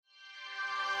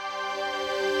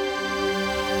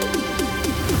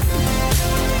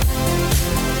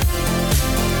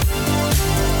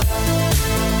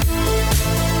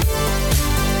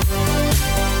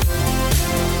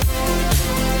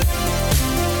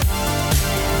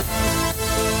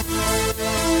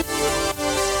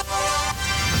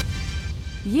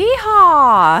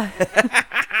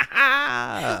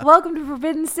Aw. Welcome to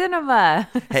Forbidden Cinema.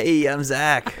 Hey, I'm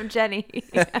Zach. I'm Jenny.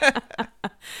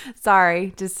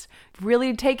 Sorry, just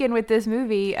really taken with this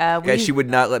movie. Guys, she would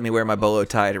not let me wear my bolo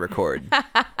tie to record.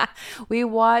 We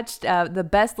watched The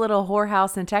Best Little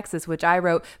Whorehouse in Texas, which I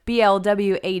wrote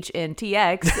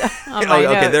BLWHNTX on my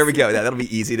okay, notes. there we go. That'll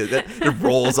be easy. It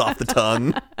rolls off the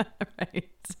tongue. Right.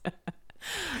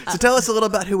 So tell us a little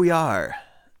about who we are.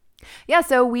 Yeah,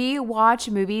 so we watch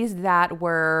movies that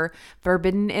were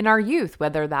forbidden in our youth,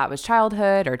 whether that was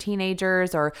childhood or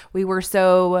teenagers, or we were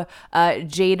so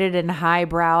jaded and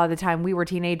highbrow at the time we were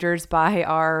teenagers by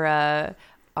our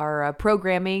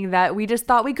programming that we just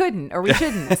thought we couldn't or we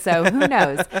shouldn't. So who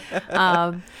knows?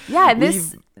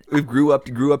 We grew up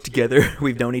together.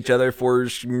 We've known each other for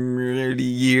 30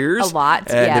 years. A lot,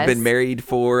 and yes. have been married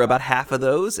for about half of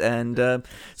those. And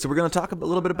so we're going to talk a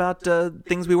little bit about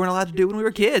things we weren't allowed to do when we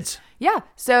were kids. Yeah.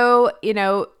 So,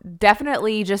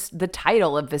 definitely just the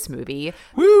title of this movie.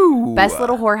 Woo! Best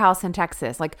Little Whorehouse in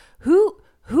Texas. Like, who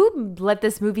let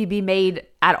this movie be made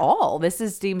at all?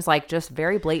 Seems like just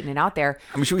very blatant and out there.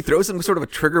 I mean, should we throw some sort of a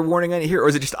trigger warning on here, or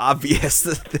is it just obvious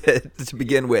to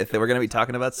begin with that we're going to be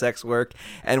talking about sex work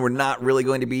and we're not really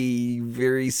going to be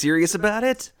very serious about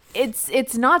it?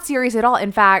 It's not serious at all.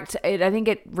 In fact, I think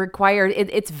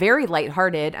it's very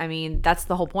lighthearted. I mean, that's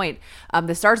the whole point.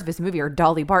 The stars of this movie are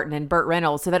Dolly Parton and Burt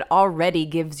Reynolds, so that already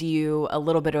gives you a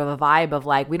little bit of a vibe of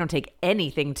like, we don't take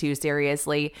anything too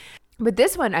seriously. But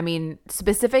this one, I mean,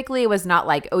 specifically, it was not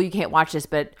like, oh, you can't watch this,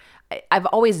 but I've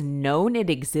always known it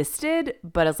existed,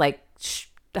 but it's like,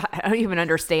 I don't even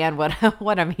understand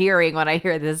what I'm hearing when I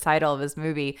hear this title of this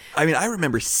movie. I mean, I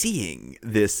remember seeing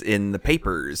this in the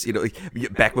papers,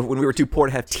 back when we were too poor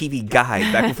to have TV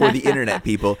Guide, back before the internet,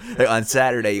 people. Like, on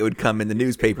Saturday, it would come in the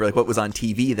newspaper, like what was on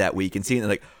TV that week, and seeing it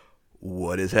like,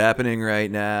 what is happening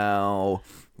right now?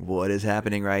 What is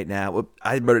happening right now? Well,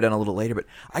 I wrote it down a little later, but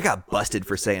I got busted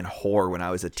for saying whore when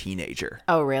I was a teenager.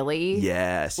 Oh, really?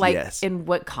 Yes, like, yes. In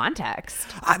what context?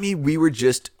 I mean, we were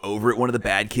just over at one of the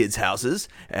bad kids' houses,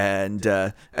 and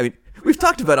we've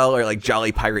talked about all our like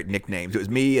Jolly Pirate nicknames. It was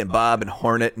me and Bob and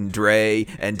Hornet and Dre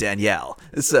and Danielle.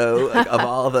 So and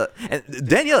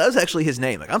Danielle, that was actually his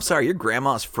name. Like, I'm sorry, your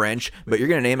grandma's French, but you're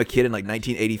gonna name a kid in like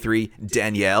 1983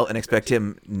 Danielle and expect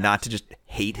him not to just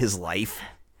hate his life?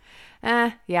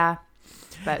 Yeah.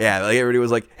 But yeah, like everybody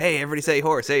was like, hey, everybody say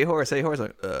whore, say whore, say whore. It's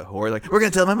like, whore. Like, we're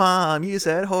going to tell my mom you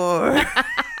said whore.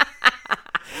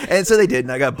 And so they did,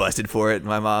 and I got busted for it. And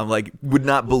my mom, like, would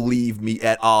not believe me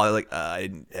at all. Like, I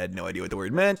had no idea what the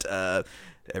word meant.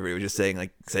 Everybody was just saying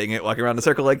it, walking around in a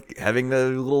circle, like, having the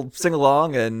little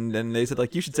sing-along. And they said,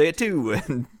 like, you should say it too.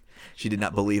 And she did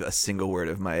not believe a single word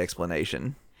of my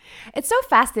explanation. It's so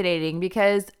fascinating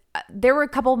because there were a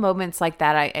couple moments like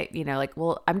that.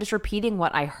 I'm just repeating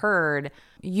what I heard.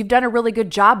 You've done a really good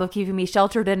job of keeping me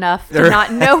sheltered enough to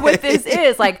not know what this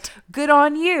is. Like, good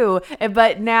on you.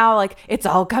 But now, like, it's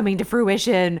all coming to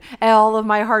fruition. And all of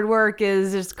my hard work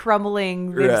is just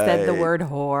crumbling. They've said the word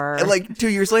whore. And like 2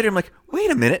 years later, I'm like, wait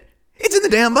a minute. It's in the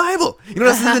damn Bible. You know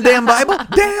what's in the damn Bible?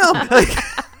 Damn. Like,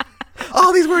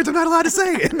 all these words I'm not allowed to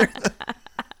say.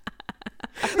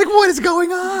 Like, what is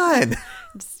going on?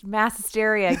 Just mass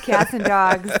hysteria, cats and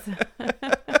dogs.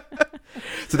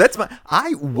 So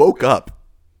I woke up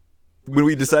when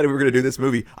we decided we were going to do this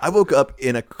movie. I woke up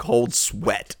in a cold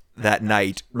sweat that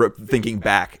night, thinking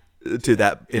back to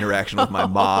that interaction with my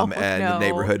mom and the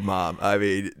neighborhood mom. I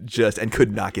mean, and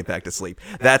could not get back to sleep.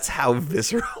 That's how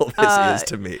visceral this is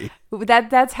to me.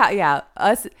 That's how, yeah.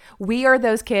 We are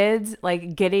those kids,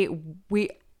 like, we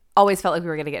always felt like we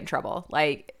were going to get in trouble.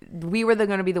 Like, we were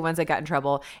going to be the ones that got in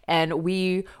trouble, and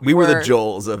we were the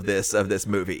Joels of this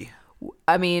movie.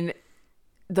 I mean,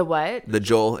 the what? The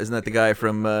Joel, isn't that the guy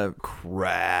from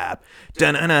crap?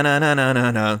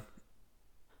 Da-na-na-na-na-na-na.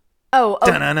 Oh.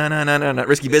 Da-na-na-na-na-na.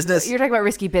 Risky Business? You're talking about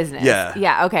Risky Business.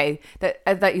 Yeah, okay.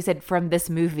 I thought you said from this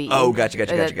movie. Oh, gotcha.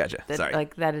 Sorry.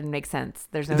 Like, that didn't make sense.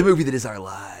 There's no... The movie that is our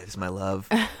lives, my love.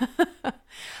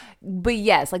 But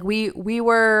yes, like, we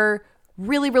were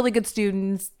really, really good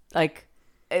students. Like,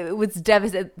 it was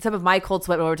devastating. Some of my cold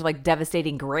sweat went over to like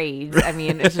devastating grades. I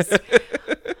mean, it's just,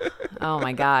 oh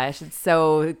my gosh, it's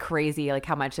so crazy, like,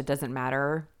 how much it doesn't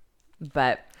matter.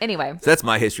 But anyway, so that's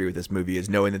my history with this movie, is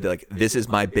knowing that, like, this is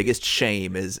my biggest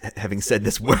shame, is having said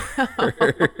this word,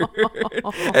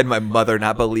 and my mother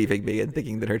not believing me and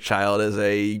thinking that her child is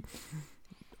a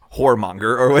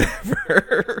whoremonger or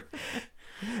whatever.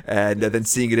 And then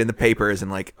seeing it in the papers and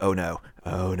like, oh no.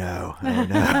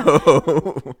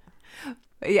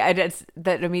 Yeah,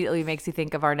 that immediately makes you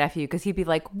think of our nephew because he'd be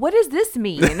like, "What does this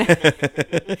mean?"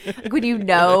 Like when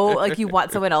like you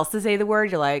want someone else to say the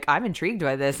word, you're like, "I'm intrigued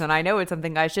by this, and I know it's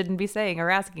something I shouldn't be saying or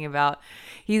asking about."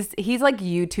 He's like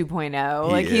you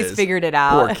 2.0, like he's figured it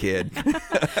out. Poor kid.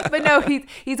 But no,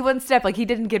 he's one step. Like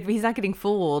he's not getting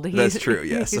fooled. That's true.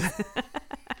 Yes,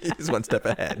 he's one step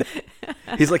ahead.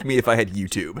 He's like me if I had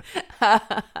YouTube.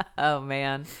 Oh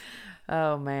man.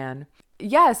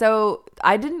 Yeah, so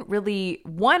I didn't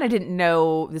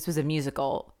know this was a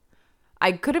musical.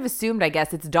 I could have assumed, I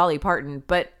guess, it's Dolly Parton,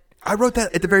 but I wrote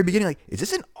that at the very beginning, like, is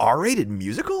this an R-rated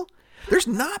musical? There's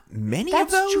not many of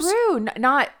those. That's true.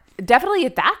 Not definitely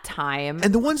at that time.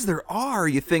 And the ones there are,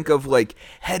 you think of like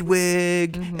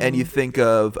Hedwig, and you think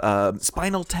of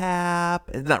Spinal Tap.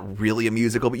 It's not really a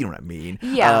musical, but you know what I mean.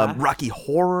 Yeah. Rocky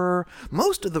Horror.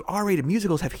 Most of the R-rated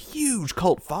musicals have huge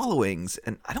cult followings,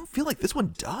 and I don't feel like this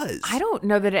one does. I don't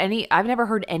know that I've never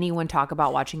heard anyone talk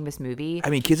about watching this movie.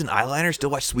 I mean, kids in eyeliner still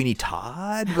watch Sweeney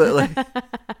Todd, but like...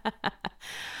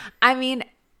 I mean...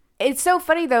 It's so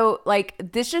funny though, like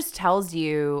this just tells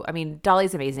you, I mean,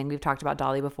 Dolly's amazing. We've talked about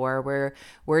Dolly before.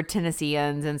 We're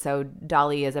Tennesseans, and so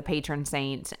Dolly is a patron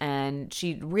saint, and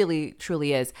she really,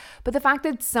 truly is. But the fact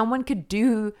that someone could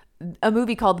do a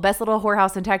movie called The Best Little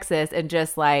Whorehouse in Texas and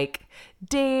just like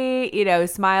ding,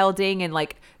 smile, ding, and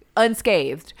like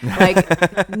unscathed.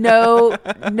 Like no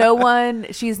one,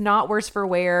 she's not worse for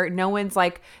wear. No one's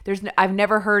like, I've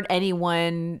never heard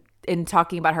anyone in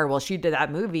talking about her, well, she did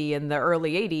that movie in the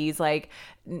early 80s. Like,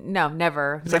 no,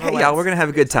 never. It's like, hey, y'all, we're going to have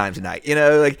a good time tonight.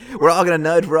 Like, we're all going to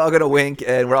nudge, we're all going to wink,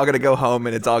 and we're all going to go home,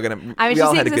 and it's all going to... I mean,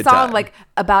 she sings a song, like,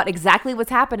 about exactly what's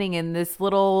happening in this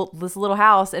little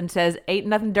house and says, ain't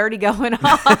nothing dirty going on.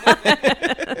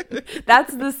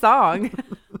 That's the song.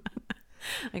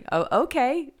 Like, oh,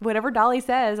 okay. Whatever Dolly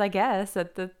says, I guess.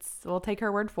 We'll take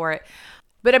her word for it.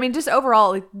 But I mean, just overall,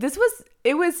 like,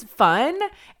 it was fun.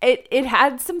 It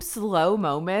had some slow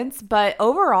moments, but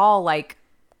overall, like,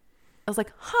 I was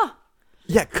like, huh.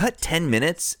 Yeah, cut 10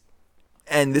 minutes,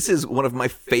 and this is one of my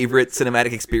favorite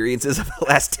cinematic experiences of the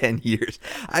last 10 years.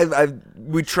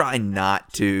 We try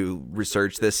not to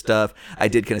research this stuff. I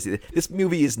did kind of see that this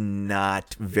movie is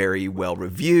not very well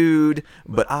reviewed,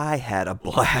 but I had a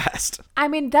blast. I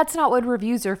mean, that's not what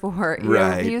reviews are for.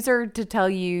 Right. Reviews are to tell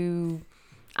you,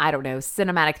 I don't know,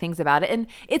 cinematic things about it. And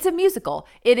it's a musical.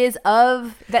 It is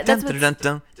of that. That's what. I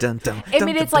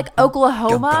mean, it's like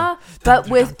Oklahoma, but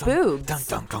with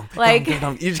boobs. Like,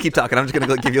 you just keep talking. I'm just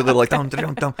gonna give you a little like. I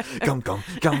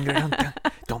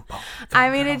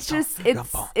mean, it's just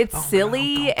it's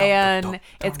silly, and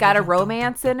it's got a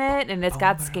romance in it, and it's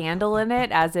got scandal in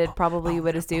it, as it probably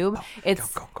would assume. It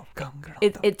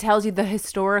tells you the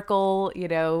historical,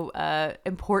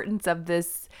 importance of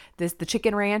this. The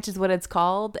Chicken Ranch is what it's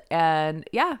called, and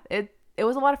yeah, it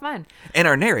was a lot of fun. And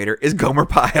our narrator is Gomer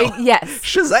Pyle. Yes.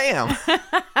 Shazam.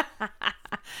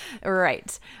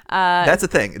 Right. That's a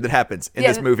thing that happens in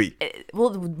this movie.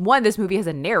 This movie has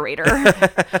a narrator.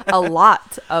 A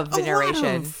lot of the narration.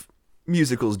 Lot of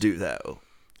musicals do, though.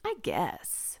 I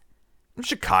guess.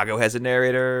 Chicago has a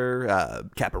narrator.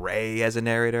 Cabaret has a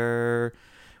narrator.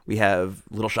 We have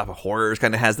Little Shop of Horrors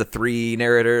kind of has the three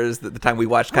narrators that the time we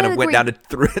watched kind of went down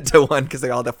to one because they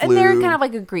all had the flu. And they're kind of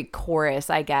like a Greek chorus,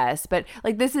 I guess. But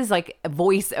like this is like a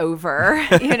voiceover,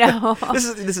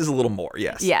 This is a little more,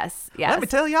 yes. Yes. Let me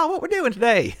tell y'all what we're doing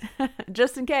today.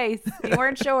 Just in case you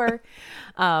weren't sure.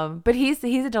 But he's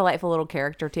a delightful little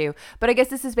character too. But I guess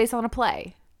this is based on a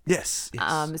play. Yes.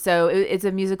 So it's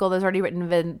a musical that's already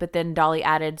written, but then Dolly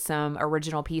added some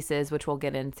original pieces, which we'll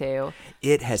get into.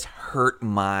 It has hurt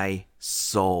my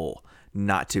soul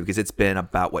not to, because it's been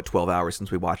about 12 hours since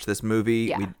we watched this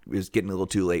movie. Yeah. It was getting a little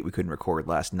too late. We couldn't record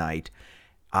last night.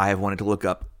 I wanted to look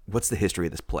up what's the history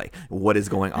of this play. What is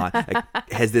going on? Like,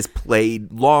 has this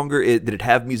played longer? Did it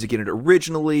have music in it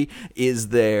originally? Have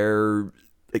there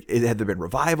been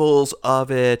revivals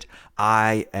of it?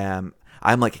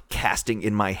 I'm like casting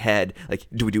in my head, like,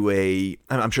 do we do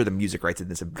I'm sure the music rights in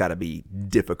this have got to be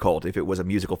difficult if it was a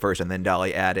musical first and then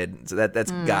Dolly added. So that's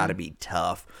got to be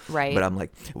tough. Right. But I'm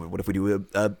like, what if we do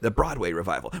a Broadway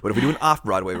revival? What if we do an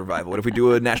off-Broadway revival? What if we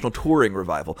do a national touring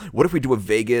revival? What if we do a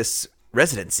Vegas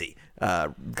residency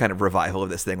kind of revival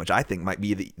of this thing, which I think might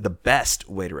be the best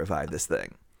way to revive this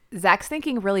thing? Zach's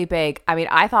thinking really big. I mean,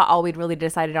 I thought all we'd really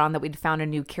decided on that we'd found a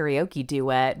new karaoke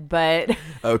duet, but...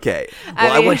 Okay.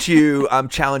 Well, I'm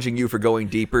challenging you for going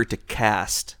deeper to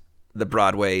cast the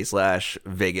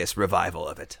Broadway/Vegas revival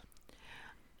of it.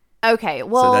 Okay,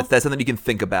 well... So that's something you can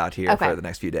think about here for the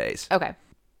next few days. Okay.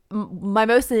 My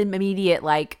most immediate,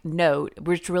 note,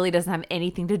 which really doesn't have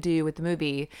anything to do with the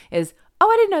movie, is Oh,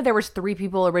 I didn't know there was 3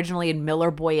 people originally in Miller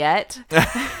Boyett.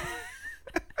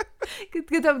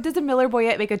 Doesn't Miller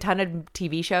Boyett make a ton of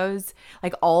TV shows?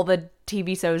 Like all the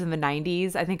TV shows in the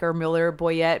 90s, I think, are Miller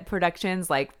Boyett productions,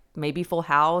 like maybe Full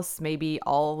House, maybe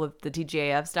all of the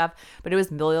TGIF stuff. But it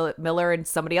was Miller and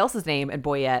somebody else's name and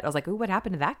Boyett. I was like, ooh, what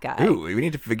happened to that guy? Ooh, we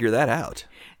need to figure that out.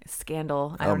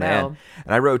 Scandal. I don't know.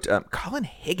 And I wrote Colin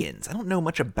Higgins. I don't know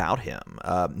much about him.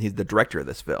 He's the director of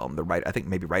this film. I think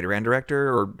maybe writer and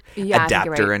director, or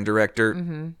adapter and director.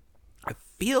 Mm-hmm. I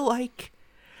feel like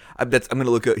I'm going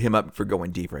to look him up for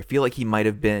going deeper. I feel like he might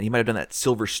have done that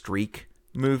Silver Streak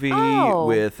movie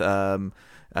with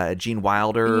Gene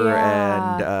Wilder,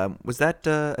 and was that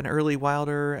an early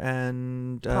Wilder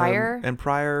and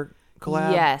Pryor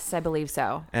collab? Yes, I believe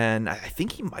so. And I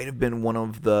think he might have been one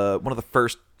of the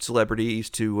first celebrities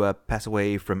to pass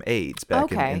away from AIDS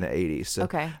back in the 80s. So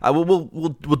we'll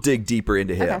dig deeper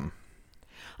into him.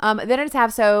 Okay. Then it's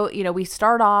we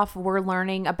start off, we're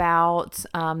learning about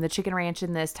the chicken ranch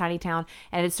in this tiny town,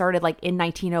 and it started like in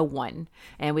 1901.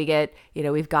 And we get,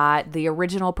 we've got the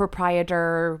original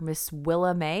proprietor, Miss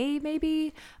Willa May,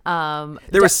 maybe.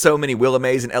 There were so many Willa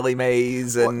Mays and Ellie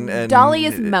Mays and Dolly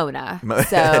is Mona.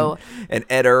 So and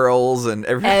Ed Earls and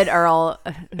everything. Ed Earl.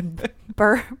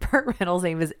 Burt Reynolds'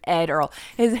 name is Ed Earl.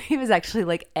 His name is actually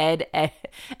like Ed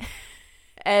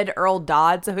Earl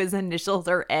Dodd, so his initials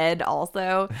are Ed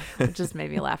also, which just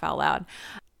made me laugh out loud.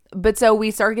 But so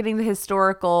we start getting the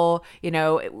historical,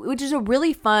 which is a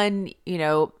really fun, you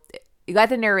got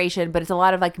the narration, but it's a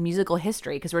lot of like musical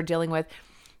history because we're dealing with,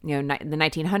 the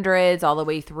 1900s all the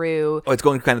way through. Oh, it's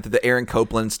going kind of through the Aaron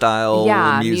Copland style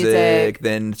music,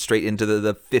 then straight into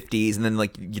the 50s, and then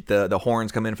like you get the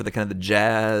horns come in for the kind of the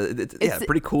jazz. It's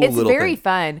pretty cool. It's little very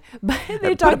thing. Fun. But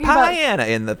they put a piano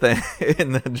in the thing,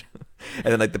 and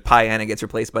then like the piano gets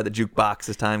replaced by the jukebox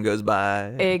as time goes by.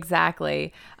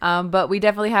 Exactly. But we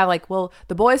definitely have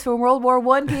the boys from World War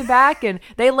I came back and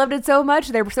they loved it so much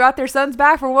they brought their sons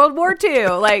back from World War II.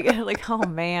 Oh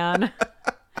man.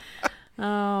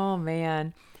 Oh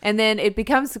man. And then it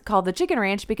becomes called the Chicken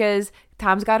Ranch because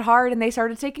times got hard and they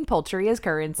started taking poultry as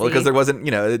currency. Well, because there wasn't,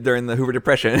 during the Hoover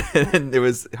Depression, and it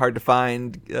was hard to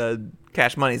find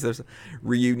cash money. So there's a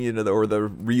reunion or the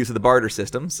reuse of the barter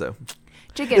system. So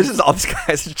chicken. This is all these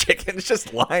guys' chickens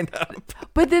just lined up.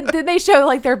 But then they show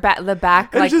the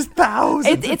back. There's just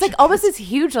thousands. It's like almost this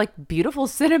huge, beautiful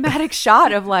cinematic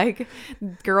shot of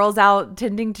girls out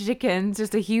tending to chickens.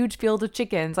 Just a huge field of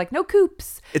chickens, no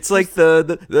coops. It's like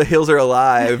the Hills Are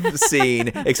Alive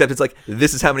scene, except it's like,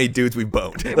 this is how many dudes we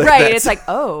boned. Right. It's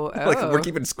oh. We're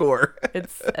keeping score.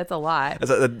 It's a lot.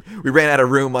 We ran out of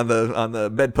room on the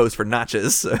bedpost for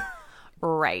notches. So.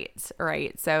 Right.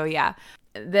 So yeah.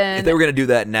 Then if they were going to do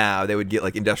that now, they would get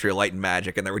Industrial Light and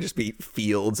Magic, and there would just be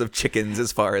fields of chickens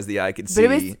as far as the eye could see.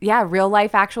 But it was, real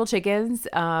life actual chickens.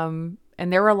 And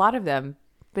there were a lot of them,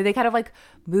 but they kind of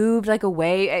moved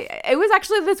away. It was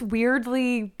actually this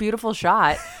weirdly beautiful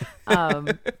shot.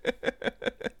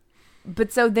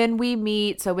 But so then we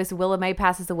meet, so Miss Willa May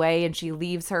passes away and she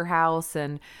leaves her house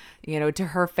and, to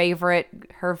her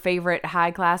favorite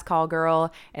high class call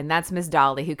girl. And that's Miss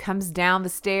Dolly, who comes down the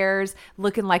stairs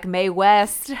looking like Mae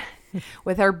West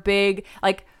with her big,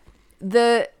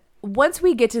 once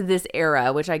we get to this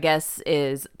era, which I guess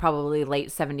is probably late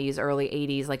 70s, early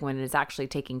 80s, when it's actually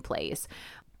taking place,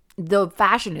 the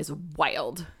fashion is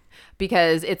wild.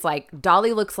 Because it's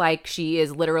Dolly looks like she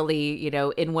is literally,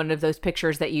 in one of those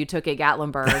pictures that you took at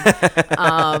Gatlinburg,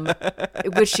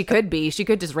 which she could be. She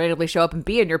could just randomly show up and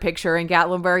be in your picture in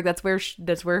Gatlinburg. That's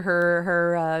where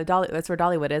her Dolly. That's where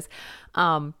Dollywood is.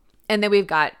 And then we've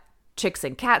got chicks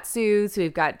in cat suits.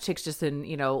 We've got chicks just in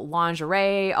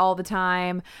lingerie all the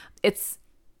time.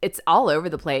 It's all over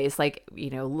the place, leg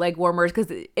warmers,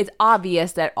 because it's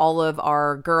obvious that all of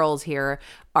our girls here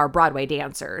are Broadway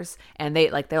dancers, and they're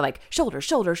shoulder,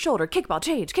 shoulder, shoulder, kickball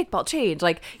change,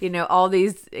 all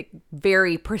these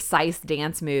very precise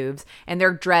dance moves, and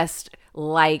they're dressed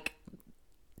from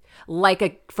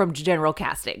general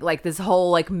casting, this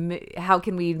whole how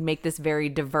can we make this very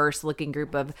diverse looking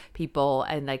group of people,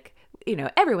 and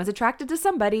everyone's attracted to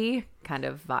somebody kind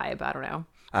of vibe. I don't know.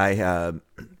 I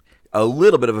a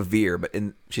little bit of a veer, but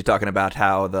she's talking about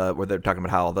how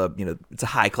it's a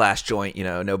high class joint.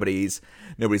 Nobody's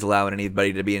allowing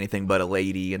anybody to be anything but a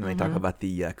lady, and they talk about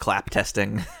the clap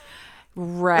testing.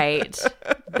 Right.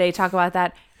 They talk about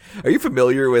that. Are you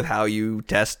familiar with how you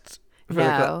test?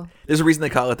 No. There's a reason they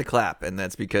call it the clap, and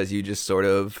that's because you just sort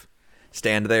of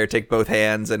stand there, take both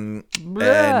hands, and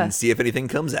see if anything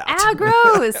comes out. Ah,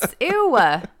 gross. Ew.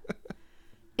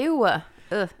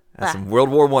 Ugh. That's some World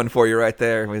War I for you right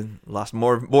there. We lost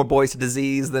more boys to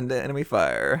disease than to enemy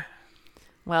fire.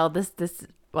 Well,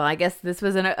 well, I guess this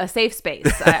was in a safe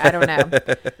space. I don't know.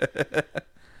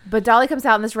 But Dolly comes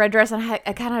out in this red dress, and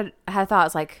I kind of had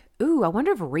thoughts like, ooh, I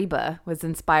wonder if Reba was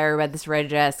inspired by this red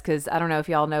dress, because I don't know if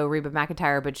y'all know Reba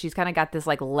McEntire, but she's kind of got this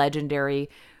like legendary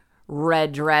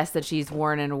red dress that she's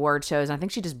worn in award shows, and I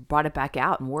think she just brought it back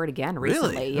out and wore it again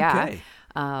recently. Really? Yeah.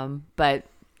 Okay. But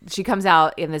she comes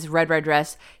out in this red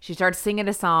dress. She starts singing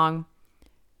a song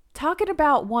talking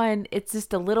about it's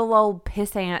just a little old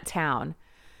pissant town.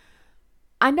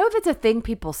 I know that's a thing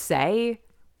people say,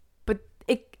 but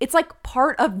it's like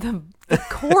part of the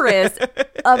chorus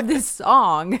of this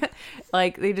song.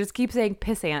 Like, they just keep saying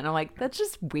pissant. And I'm like, that's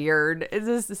just weird. It's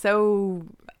just so...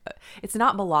 It's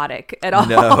not melodic at all.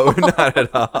 No, not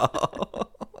at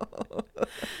all.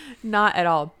 Not at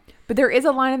all. But there is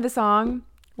a line in the song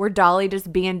where Dolly,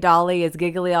 just being Dolly, is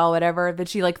giggly all whatever, that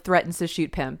she like threatens to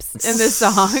shoot pimps in this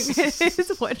song.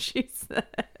 Is what she says.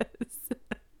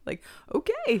 Like,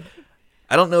 okay.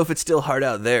 I don't know if it's still hard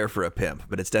out there for a pimp,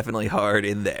 but it's definitely hard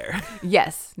in there.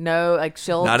 Yes. No, like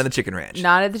she'll... Not in the chicken ranch.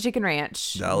 Not at the chicken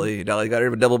ranch. Dolly got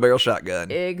her a double barrel shotgun.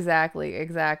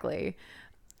 Exactly.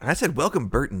 I said, welcome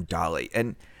Bert and Dolly.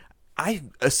 And I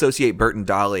associate Bert and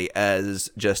Dolly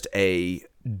as just a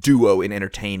duo in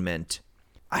entertainment.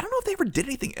 I don't know if they ever did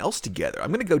anything else together.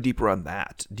 I'm going to go deeper on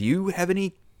that. Do you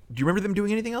remember them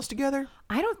doing anything else together?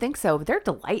 I don't think so, but they're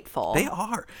delightful. They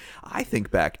are. I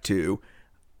think back to,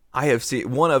 I have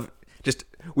seen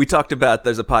we talked about,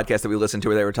 there's a podcast that we listened to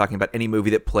where they were talking about any movie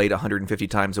that played 150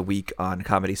 times a week on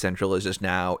Comedy Central is just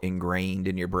now ingrained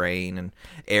in your brain, and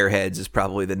Airheads is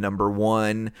probably the number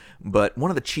one, but one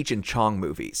of the Cheech and Chong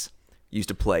movies used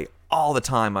to play all the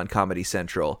time on Comedy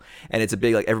Central, and it's a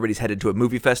big, like, everybody's headed to a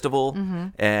movie festival,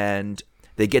 and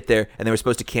they get there, and they were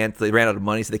supposed to cancel. They ran out of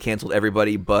money, so they canceled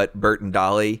everybody but Bert and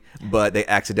Dolly. But they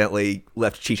accidentally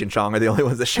left Cheech and Chong are the only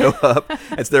ones that show up,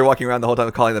 and so they're walking around the whole time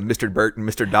calling them Mr. Bert and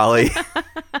Mr. Dolly.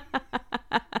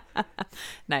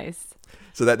 Nice.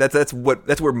 So that's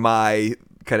where my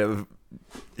kind of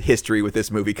history with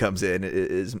this movie comes in,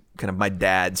 is kind of my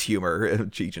dad's humor,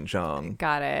 Cheech and Chong.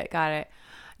 Got it.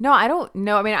 No, I don't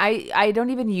know. I mean, I don't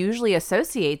even usually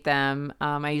associate them.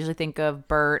 I usually think of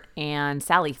Bert and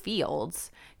Sally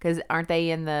Fields, because aren't they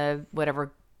in the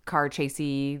whatever car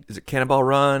chasey? Is it Cannonball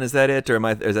Run? Is that it, or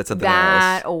is that something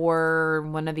that, else? Or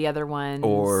one of the other ones,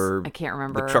 or I can't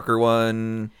remember. The trucker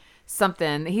one.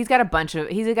 Something. He's got a bunch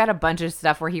of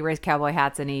stuff where he wears cowboy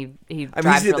hats and he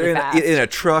drives really fast. In a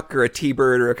truck or a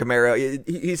T-Bird or a Camaro.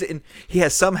 He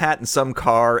has some hat and some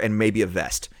car and maybe a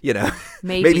vest.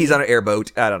 Maybe he's on an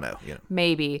airboat. I don't know.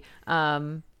 Maybe.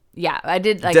 Yeah, I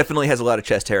did. Definitely has a lot of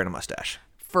chest hair and a mustache.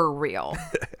 For real,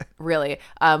 really.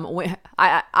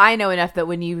 I know enough that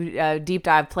when you deep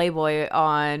dive Playboy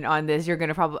on this, you're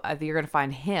gonna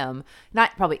find him,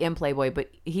 not probably in Playboy, but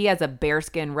he has a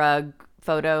bearskin rug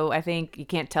photo. I think you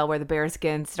can't tell where the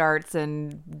bearskin starts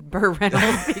and Burt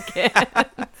Reynolds begins.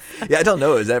 Yeah, I don't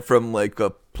know. Is that from like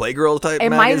a Playgirl type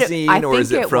magazine, or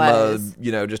is it from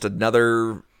just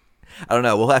another? I don't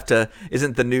know. We'll have to.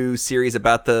 Isn't the new series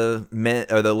about the men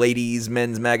or the ladies'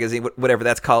 men's magazine, whatever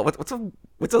that's called?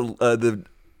 What's the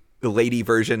lady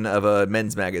version of a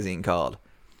men's magazine called?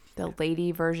 The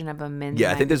lady version of a men's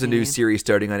magazine. I think there's a new series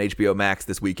starting on HBO Max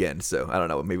this weekend. So I don't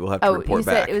know. Maybe we'll have to report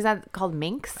back. Was that called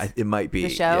Minx? It might be. The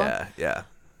show? Yeah.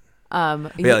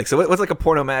 Yeah. So what's like a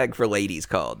porno mag for ladies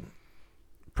called?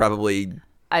 Probably.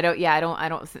 I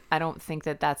don't think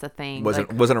that's a thing.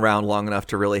 Wasn't around long enough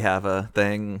to really have a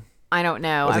thing. I don't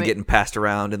know. Wasn't getting passed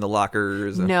around in the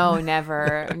lockers. No,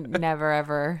 never,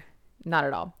 ever. Not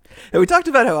at all. And we talked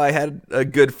about how I had a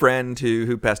good friend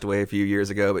who passed away a few years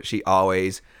ago, but she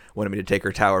always wanted me to take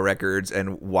her Tower Records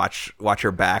and watch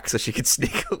her back so she could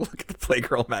sneak a look at the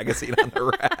Playgirl magazine on the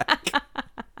rack.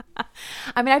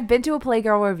 I mean, I've been to a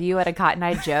Playgirl review at a Cotton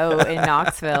Eye Joe in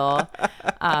Knoxville.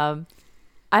 I'd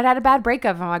had a bad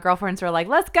breakup and my girlfriends were like,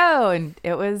 let's go. And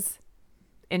it was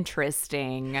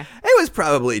interesting. It was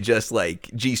probably just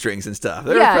like G-strings and stuff.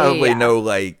 There was probably no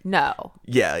like... No.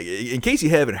 Yeah, in case you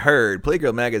haven't heard,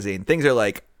 Playgirl magazine, things are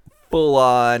like full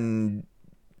on...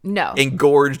 No.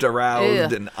 Engorged,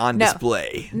 aroused, and on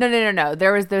display. No.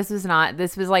 This was not.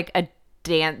 This was like a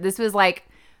dance. This was like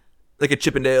a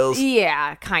Chippendales?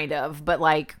 Yeah, kind of. But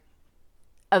like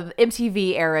of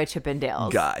MTV era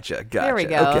Chippendales. Gotcha. There we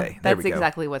go. Okay, that's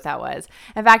exactly what that was.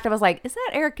 In fact, I was like, is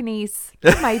that Eric Nice?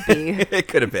 It might be. It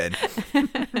could have been.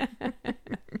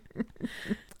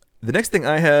 The next thing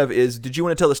I have is, did you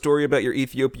want to tell the story about your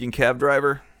Ethiopian cab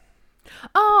driver?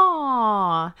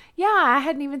 Oh, yeah. I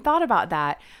hadn't even thought about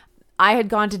that. I had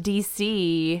gone to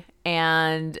DC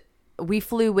and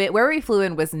where we flew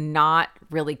in was not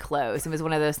really close. It was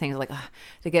one of those things like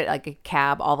to get like a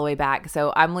cab all the way back.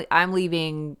 So I'm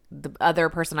leaving. The other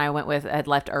person I went with had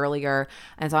left earlier,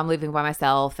 and so I'm leaving by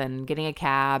myself and getting a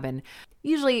cab. And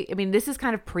usually, I mean, this is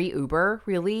kind of pre-Uber,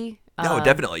 really. No,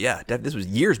 definitely, yeah. This was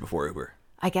years before Uber.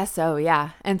 I guess so,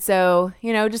 yeah. And so,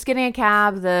 just getting a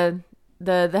cab, the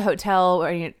hotel,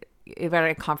 or you've got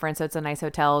a conference, so it's a nice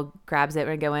hotel, grabs it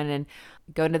and go in and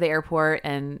go into the airport,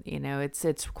 and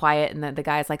it's quiet, and the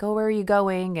guy's like, oh, where are you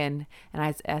going? And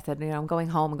I said, I'm going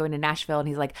home, I'm going to Nashville. And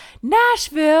he's like,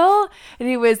 Nashville? And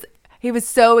he was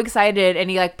so excited, and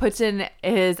he like puts in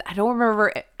his, I don't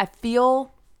remember, I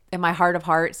feel in my heart of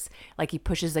hearts like he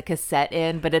pushes a cassette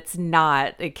in, but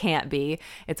it can't be,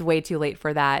 it's way too late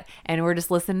for that. And we're just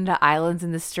listening to Islands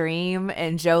in the Stream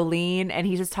and Jolene, and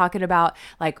he's just talking about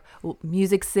like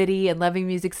Music City and loving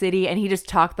Music City, and he just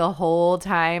talked the whole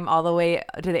time all the way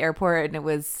to the airport, and it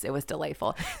was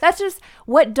delightful. That's just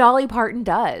what Dolly Parton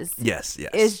does. Yes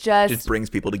is just brings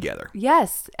people together.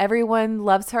 Yes, everyone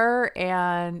loves her,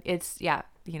 and it's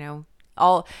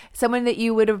someone that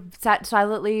you would have sat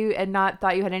silently and not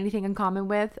thought you had anything in common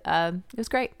with. It was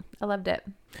great. I loved it.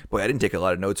 Boy, I didn't take a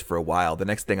lot of notes for a while. The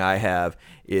next thing I have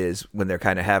is when they're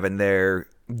kind of having their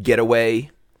getaway.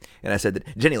 And I said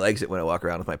that Jenny likes it when I walk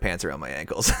around with my pants around my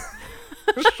ankles.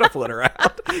 Shuffling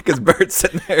around. Because Bert's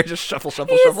sitting there just shuffle.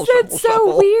 It's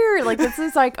so weird. Like, this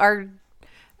is like our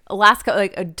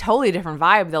like a totally different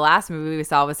vibe. The last movie we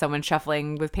saw was someone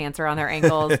shuffling with pants around their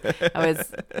ankles. It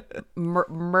was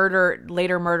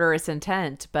murderous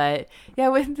intent. But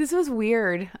yeah, this was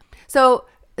weird. So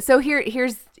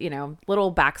here's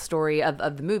little backstory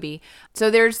of the movie.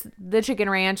 So there's the Chicken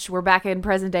Ranch. We're back in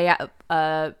present day.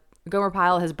 Gomer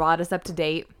Pyle has brought us up to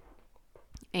date.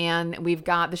 And we've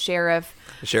got the sheriff.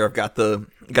 The sheriff got the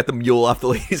mule off the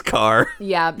lady's car.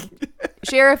 Yeah.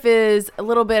 Sheriff is a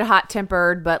little bit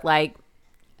hot-tempered, but like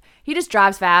he just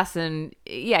drives fast, and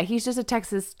yeah, he's just a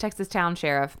Texas town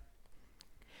sheriff.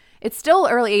 It's still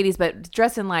early 80s, but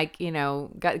dressing like,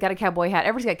 got a cowboy hat.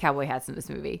 Everybody's got cowboy hats in this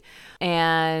movie.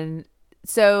 And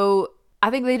so I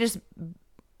think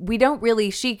we don't really,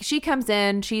 she comes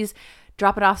in, she's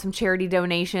dropping off some charity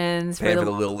donations for the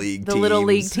little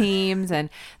league teams, and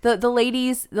the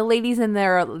ladies in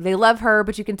there, they love her,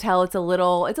 but you can tell it's a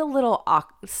little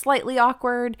slightly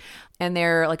awkward. And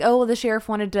they're like, oh, well, the sheriff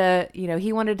wanted to,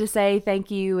 he wanted to say thank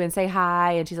you and say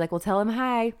hi, and she's like, well, tell him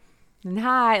hi. And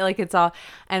hi, like it's all,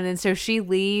 and then so she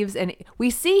leaves, and we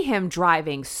see him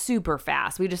driving super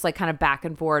fast. We just like kind of back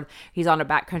and forth. He's on a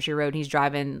backcountry road, and he's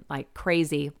driving like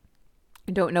crazy.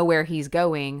 I don't know where he's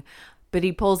going. But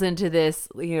he pulls into this,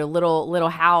 little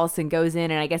house and goes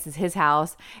in, and I guess it's his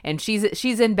house, and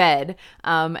she's in bed.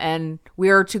 And we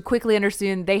are to quickly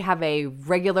understand they have a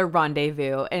regular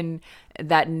rendezvous, and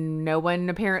that no one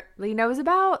apparently knows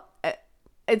about.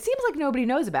 It seems like nobody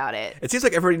knows about it. It seems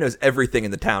like everybody knows everything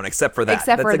in the town except for that.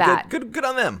 That's good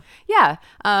on them. Yeah.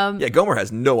 Yeah. Gomer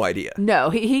has no idea.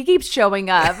 No, he keeps showing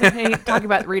up and talking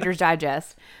about Reader's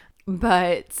Digest,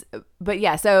 but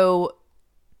yeah. So.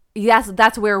 Yes,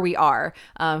 that's where we are.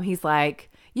 He's like,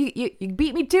 you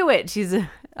beat me to it. She's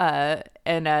so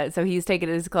he's taking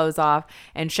his clothes off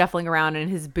and shuffling around in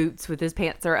his boots with his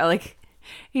pants are like,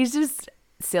 he's just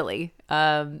silly.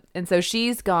 And so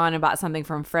she's gone and bought something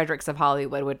from Fredericks of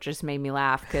Hollywood, which just made me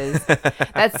laugh because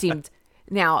that seemed.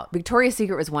 Now, Victoria's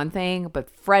Secret was one thing, but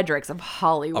Fredericks of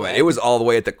Hollywood. Oh man, it was all the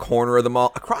way at the corner of the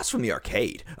mall, across from the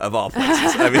arcade of all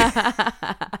places.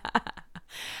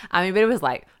 I mean, but it was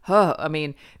like,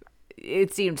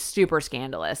 it seemed super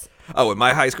scandalous. Oh, when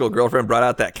my high school girlfriend brought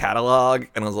out that catalog,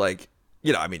 and I was like,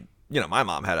 my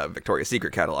mom had a Victoria's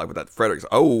Secret catalog with that Fredericks.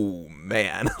 Oh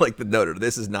man, like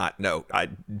this is not. No, I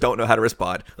don't know how to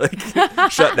respond. Like,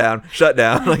 shut down.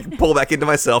 Like, pull back into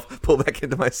myself.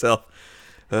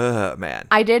 Man.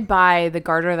 I did buy the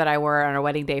garter that I wore on our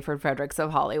wedding day for Fredericks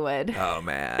of Hollywood. Oh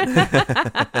man.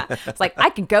 It's like, I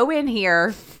can go in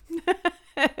here.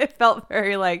 It felt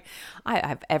very like I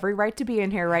have every right to be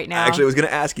in here right now. Actually, I was going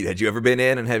to ask you, had you ever been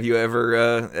in, and have you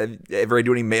ever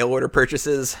do any mail order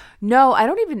purchases? No, I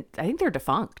think they're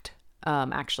defunct.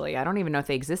 Actually, I don't even know if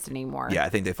they exist anymore. Yeah, I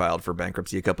think they filed for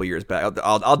bankruptcy a couple years back.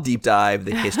 I'll deep dive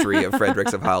the history of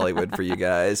Fredericks of Hollywood for you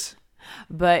guys.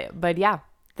 But yeah.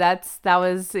 That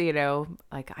was,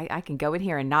 like I can go in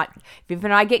here and not,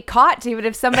 even if I get caught, even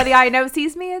if somebody I know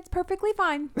sees me, it's perfectly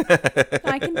fine.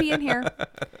 I can be in here.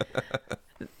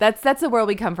 That's the world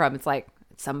we come from. It's like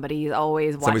somebody's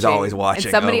always watching. Somebody's always watching.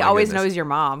 And somebody always knows your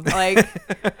mom. Like,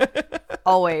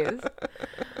 always.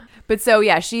 But so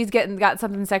yeah, she's got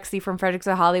something sexy from Fredericks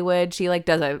of Hollywood. She like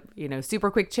does a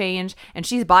super quick change, and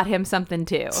she's bought him something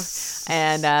too.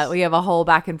 And we have a whole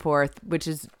back and forth, which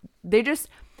is they're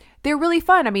really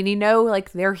fun. I mean,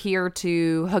 like they're here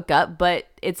to hook up, but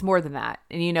it's more than that,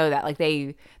 and that like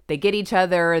they get each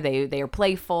other. They are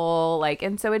playful, like,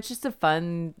 and so it's just a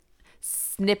fun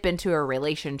snip into a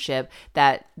relationship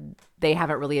that they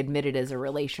haven't really admitted as a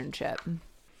relationship.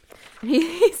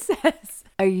 He says,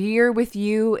 "A year with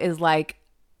you is like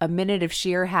a minute of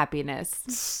sheer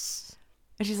happiness."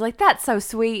 And she's like, "That's so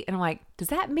sweet." And I'm like, does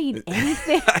that mean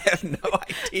anything? I have no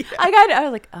idea. I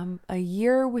was like, a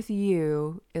year with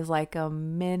you is like a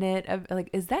minute of, like,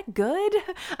 is that good?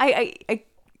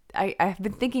 I've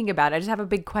been thinking about it. I just have a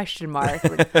big question mark.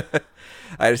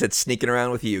 I just said sneaking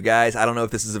around with you guys. I don't know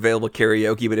if this is available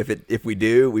karaoke, but if we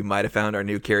do, we might have found our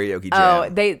new karaoke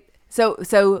jam. So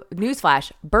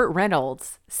newsflash, Burt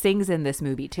Reynolds sings in this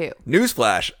movie too.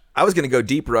 Newsflash. I was going to go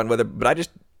deeper on but I just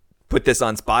put this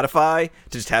on Spotify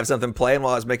to just have something playing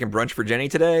while I was making brunch for Jenny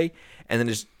today, and then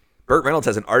just Burt Reynolds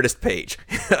has an artist page,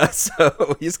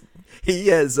 so he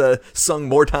has sung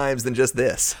more times than just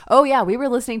this. Oh yeah, we were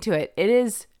listening to it. It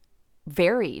is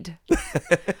varied.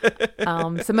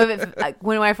 Some of it,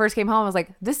 when I first came home, I was like,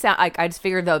 this sound. I just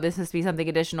figured though this must be something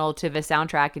additional to the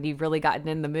soundtrack, and you've really gotten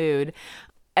in the mood.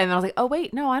 And then I was like, oh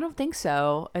wait, no, I don't think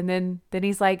so. And then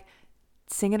he's like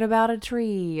singing about a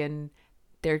tree, and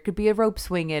there could be a rope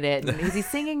swing in it. And is he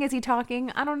singing? Is he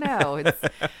talking? I don't know.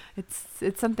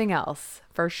 It's something else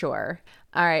for sure.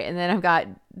 All right, and then I've got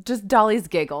just Dolly's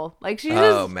giggle. Like she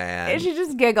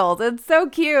just giggles. It's so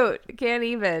cute. Can't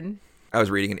even. I was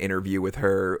reading an interview with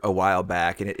her a while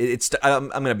back, and I'm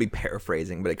going to be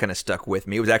paraphrasing, but it kind of stuck with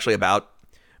me. It was actually about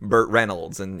Burt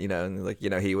Reynolds, and he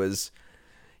was,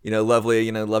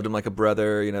 lovely, loved him like a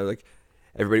brother, like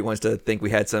everybody wants to think we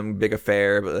had some big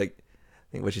affair, but like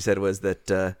I think what she said was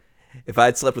that if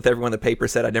I'd slept with everyone the paper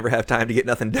said, I'd never have time to get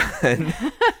nothing done.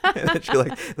 And then she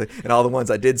and all the ones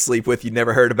I did sleep with you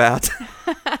never heard about.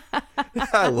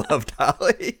 I love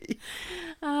Dolly.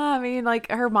 I mean, like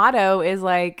her motto is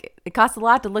like, it costs a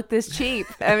lot to look this cheap.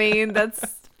 I mean,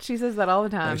 she says that all the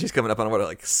time. She's coming up on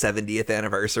 70th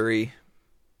anniversary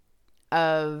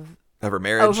of her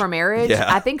marriage. Oh, her marriage?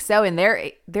 Yeah. I think so. And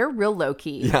they're real low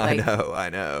key. Yeah, like, I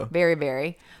know. Very,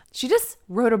 very. She just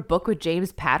wrote a book with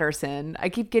James Patterson. I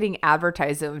keep getting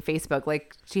advertised on Facebook.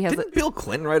 Like she has. Didn't Bill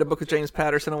Clinton write a book with James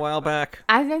Patterson a while back?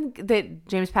 I think that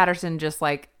James Patterson just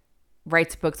like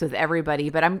writes books with everybody,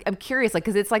 but I'm curious, like,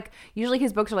 because it's like usually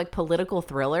his books are like political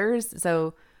thrillers.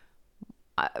 So,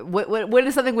 what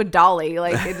is something with Dolly?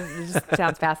 Like, it just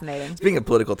sounds fascinating. Speaking of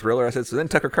political thriller, I said, so then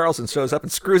Tucker Carlson shows up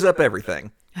and screws up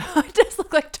everything. I just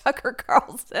look like Tucker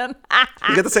Carlson.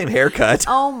 You got the same haircut.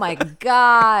 Oh my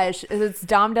gosh. It's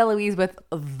Dom DeLuise with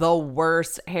the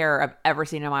worst hair I've ever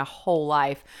seen in my whole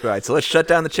life. Right, so let's shut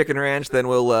down the chicken ranch, then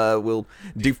we'll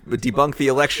debunk the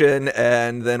election,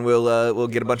 and then we'll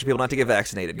get a bunch of people not to get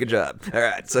vaccinated. Good job. All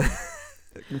right, so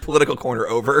political corner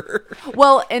over.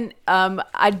 Well, and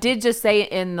I did just say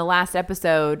in the last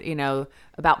episode,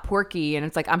 about Porky, and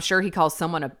it's like I'm sure he calls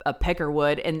someone a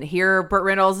peckerwood, and here Burt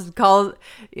Reynolds calls,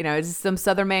 it's some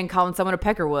Southern man calling someone a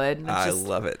peckerwood. I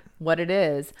love it. What it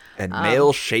is. And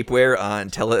male shapewear on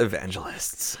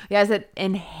televangelists. Yeah, it's an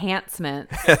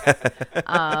enhancement.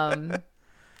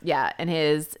 Yeah, and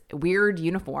his weird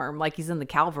uniform, like he's in the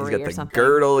cavalry or something. He's got the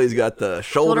girdle, he's got the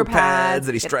shoulder pads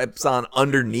that he stripes on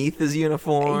underneath his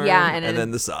uniform. Yeah, and then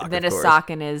the sock. Then a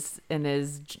sock in his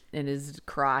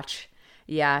crotch.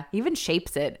 Yeah, he even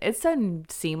shapes it. It's so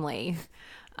seemly.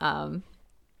 I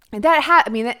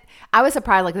was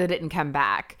surprised like that it didn't come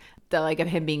back. Of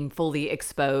him being fully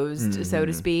exposed, so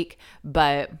to speak.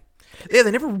 But yeah,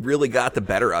 they never really got the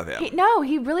better of him.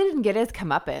 He really didn't get his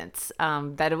comeuppance.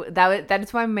 That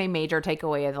is one of my major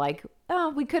takeaway of like,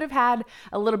 oh, we could have had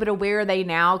a little bit of Where Are They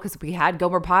Now, because we had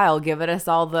Gomer Pyle giving us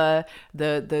all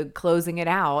the closing it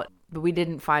out. But we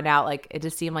didn't find out. Like, it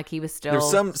just seemed like he was still.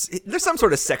 There's some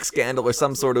sort of sex scandal or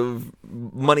some sort of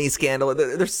money scandal.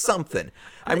 There's something.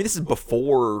 I mean, this is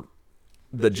before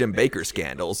the Jim Baker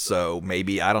scandal, so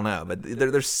maybe, I don't know, but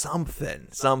there's something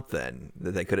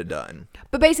that they could have done.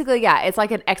 But basically, yeah, it's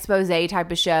like an expose type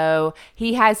of show.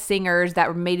 He has singers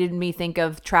that made me think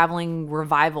of traveling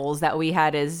revivals that we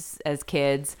had as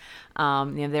kids.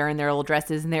 They're in their little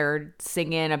dresses and they're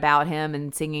singing about him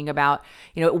and singing about,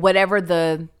 whatever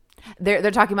they're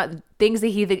talking about things that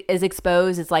he is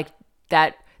exposed. It's like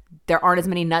that. There aren't as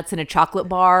many nuts in a chocolate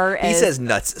bar. He says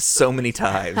nuts so many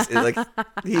times.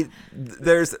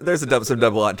 There's some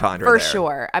double entendre for there.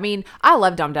 sure. I mean, I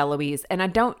love Dom DeLuise, and I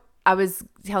don't I was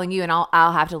telling you, and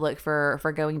I'll have to look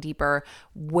for going deeper,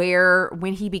 where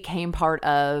when he became part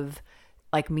of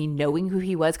like me knowing who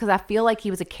he was, because I feel like he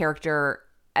was a character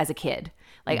as a kid.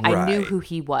 Like I knew Right. who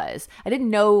he was. I didn't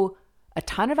know a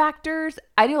ton of actors.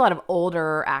 I knew a lot of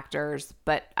older actors,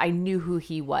 but I knew who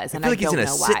he was, and I feel like he's don't in a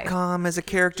know why. sitcom as a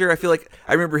character. I feel like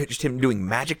I remember just him doing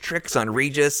magic tricks on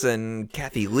Regis and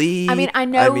Kathy Lee. I mean, I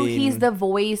know he's the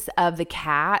voice of the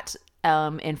cat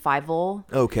in Fievel.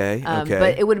 Okay. Okay.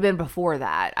 But it would have been before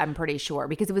that, I'm pretty sure,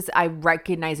 because it was I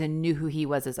recognized and knew who he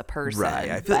was as a person. Right.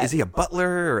 I feel is he a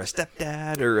butler or a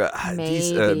stepdad or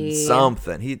he's Maybe.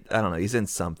 something? I don't know. He's in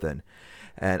something.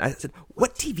 And I said,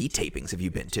 "What TV tapings have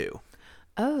you been to?"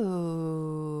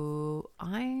 Oh,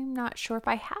 I'm not sure if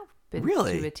I have been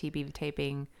Really? to a TV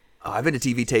taping. Oh, I've been to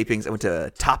TV tapings. I went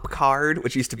to Top Card,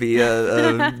 which used to be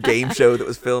a game show that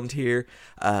was filmed here.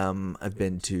 I've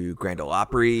been to Grand Ole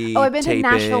Opry. Oh, I've been to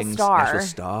Nashville tapings, Star. Nashville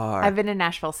Star. I've been to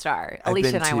Nashville Star. I've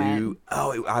Alicia been and I went.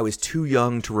 Oh, I was too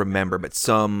young to remember, but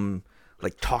some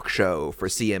like talk show for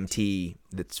CMT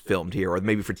that's filmed here, or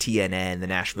maybe for TNN, the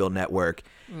Nashville network.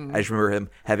 I just remember him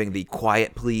having the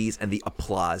 "Quiet Please" and the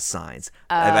applause signs.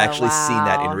 I've actually seen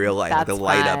that in wow. real life, like the That's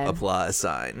light fun. up applause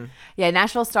sign. Yeah,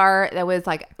 Nashville Star, that was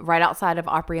like right outside of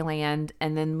Opryland.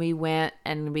 And then we went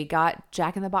and we got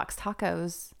Jack in the Box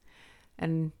tacos.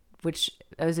 And which,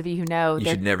 those of you who know, You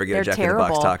they're- should never get a they're Jack in the Box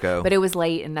terrible, taco. But it was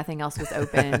late and nothing else was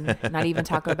open. Not even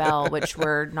Taco Bell, which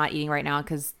we're not eating right now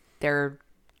because they're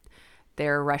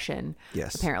Russian,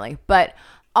 Yes. apparently. But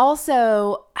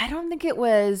also, I don't think it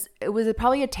was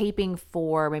probably a taping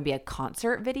for maybe a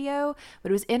concert video, but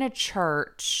it was in a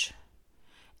church.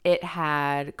 It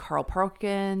had Carl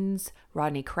Perkins,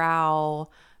 Rodney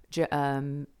Crowell,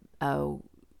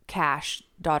 Cash,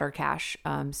 daughter Cash,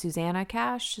 Susanna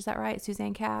Cash. Is that right?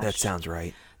 Suzanne Cash. That sounds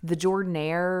right. The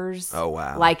Jordanaires. Oh,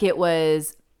 wow. Like it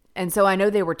was, and so I know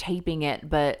they were taping it,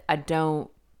 but I don't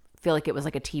feel like it was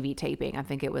like a TV taping. I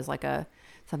think it was like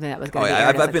something that was Oh going to be yeah,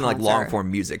 aired as I've a been like concert. long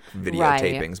form music video Right.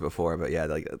 tapings before, but yeah,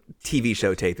 like TV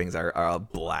show tapings are a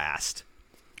blast.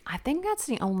 I think that's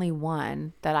the only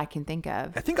one that I can think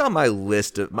of. I think on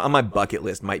my bucket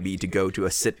list might be to go to a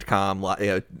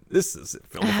sitcom. This is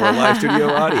filmed before a live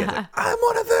studio audience. I'm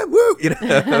one of them. Woo! You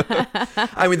know,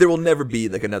 I mean, there will never be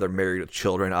like another Married with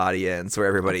Children audience where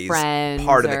everybody's Friends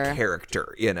part of or- the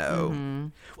character. You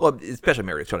know, well, especially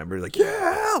Married with Children, we're like,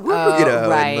 yeah, woo! Oh, You know,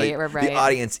 right, and, like, right. the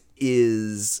audience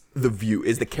is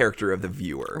the character of the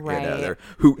viewer. You know, Right. they're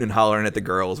hooting and hollering at the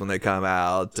girls when they come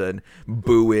out and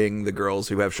booing the girls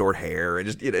who have short hair, and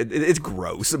just it's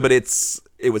gross, but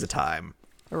it was a time.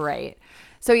 Right.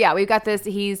 So yeah, we've got this.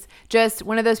 He's just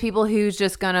one of those people who's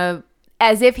just gonna,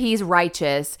 as if he's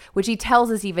righteous, which he tells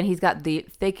us even he's got the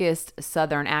thickest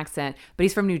Southern accent, but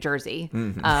he's from New Jersey. He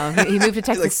moved to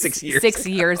Texas 6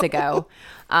 years ago.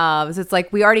 So it's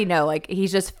like, we already know, like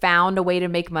he's just found a way to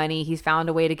make money. He's found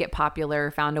a way to get popular,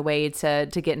 found a way to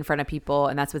get in front of people.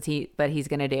 And that's what he's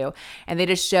going to do. And they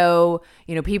just show,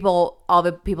 all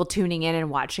the people tuning in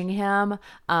and watching him.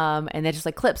 And they're just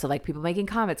like clips of like people making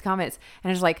comments.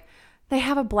 And it's like, they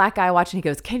have a black guy watching. He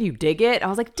goes, "Can you dig it?" I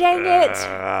was like, "Dang it!"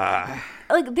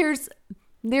 Like there's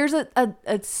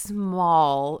a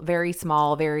small, very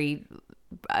small, very,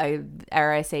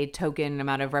 I say token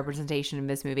amount of representation in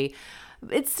this movie.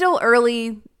 It's still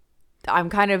early. I'm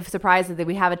kind of surprised that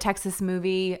we have a Texas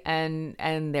movie, and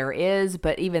there is,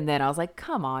 but even then, I was like,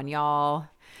 "Come on, y'all,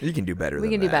 You can do better. we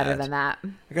can do better than that."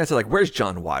 I gotta say, like, where's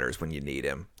John Waters when you need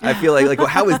him? I feel like well,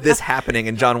 how is this happening?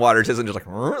 And John Waters isn't just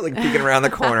like peeking around the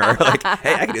corner, like,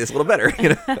 hey, I can do this a little better. You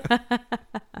know?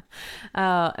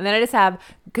 And then I just have,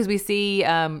 because we see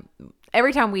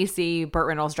every time we see Burt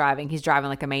Reynolds driving, he's driving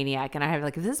like a maniac, and I have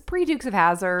like, is this pre Dukes of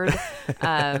Hazzard?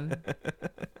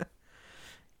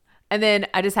 And then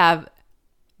I just have,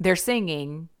 they're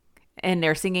singing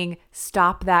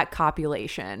 "Stop That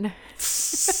Copulation."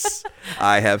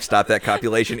 I have stopped that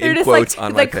copulation They're in just quotes like,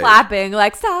 on my like page. clapping,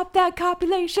 like "Stop that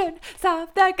copulation,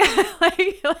 stop that,"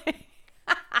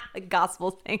 like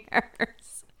gospel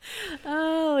singers.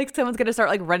 Oh, like someone's gonna start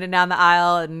like running down the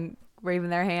aisle and waving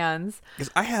their hands.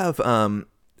 Because I have, I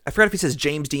forgot if he says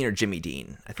James Dean or Jimmy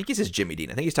Dean. I think he says Jimmy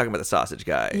Dean. I think he's talking about the sausage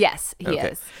guy. Yes, he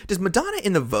is. Does Madonna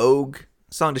in the Vogue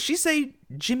song, does she say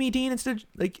Jimmy Dean instead of,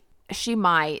 like, She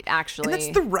might actually. and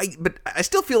that's the right, but I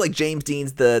still feel like James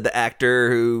Dean's the actor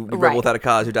who Right. Rebel Without a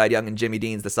Cause, who died young, and Jimmy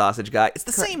Dean's the sausage guy. It's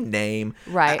the same name.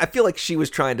 Right. I feel like she was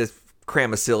trying to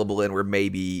cram a syllable in where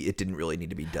maybe it didn't really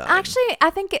need to be done. Actually,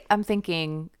 I'm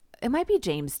thinking it might be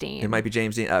James Dean. It might be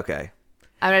James Dean. Okay.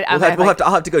 I'll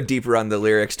I'll have to go deeper on the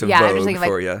lyrics to Yeah, I'm just Vogue thinking, like,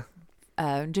 for you.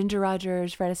 Ginger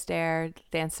Rogers, Fred Astaire,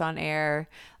 Danced on Air,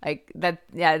 like that.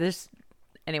 Yeah, there's.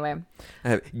 Anyway,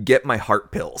 Get my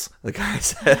heart pills, the guy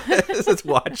says it's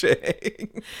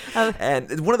watching. And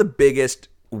it's one of the biggest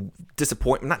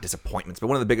not disappointments, but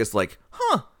one of the biggest, like,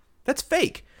 that's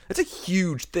fake. That's a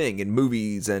huge thing in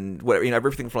movies and whatever,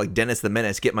 everything from like Dennis the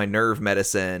Menace, Get My Nerve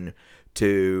Medicine,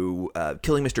 to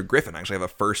Killing Mr. Griffin. I actually have a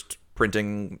first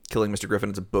printing, Killing Mr. Griffin.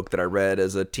 It's a book that I read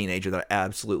as a teenager that I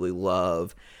absolutely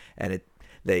love. And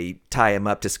they tie him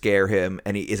up to scare him,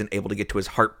 and he isn't able to get to his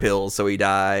heart pills, so he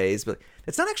dies. But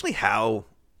it's not actually how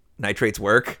nitrates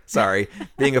work. Sorry.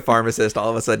 Being a pharmacist, all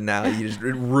of a sudden now, it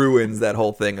ruins that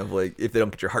whole thing of, like, if they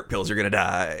don't get your heart pills, you're going to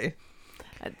die.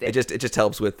 It just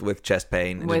helps with chest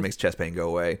pain. It just makes chest pain go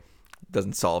away.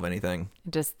 Doesn't solve anything.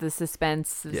 Just the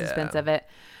suspense of it.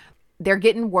 They're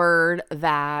getting word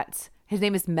that his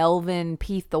name is Melvin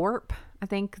P. Thorpe. I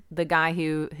think the guy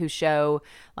whose show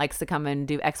likes to come and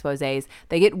do exposés.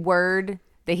 They get word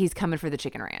that he's coming for the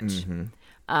Chicken Ranch. Mm-hmm.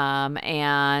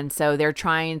 And so they're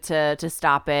trying to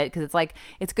stop it because it's like,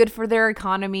 it's good for their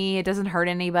economy. It doesn't hurt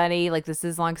anybody. Like, this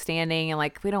is longstanding, and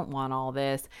like, we don't want all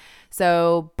this.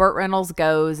 So Burt Reynolds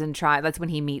goes and that's when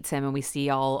he meets him, and we see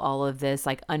all of this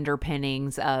like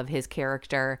underpinnings of his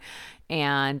character.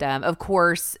 And of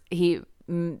course he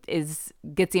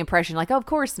gets the impression like, oh, of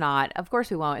course not, of course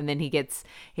we won't. And then he gets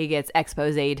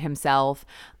exposed himself.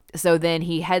 So then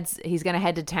he's going to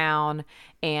head to town,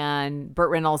 and Burt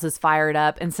Reynolds is fired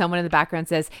up, and someone in the background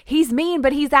says, he's mean,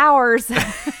 but he's ours.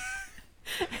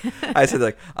 I said,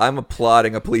 like, I'm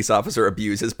applauding a police officer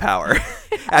abuse his power.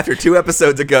 After 2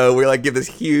 episodes ago, we like give this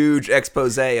huge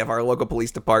expose of our local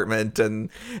police department and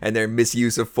their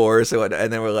misuse of force, and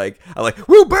then I'm like,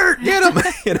 woo, Burt, get him,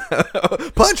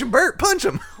 punch him, Burt, punch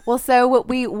him. Well, so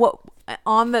what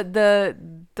on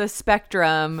the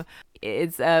spectrum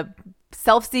is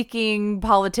self-seeking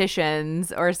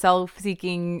politicians or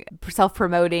self-seeking,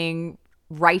 self-promoting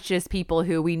righteous people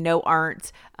who we know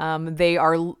aren't.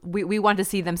 We want to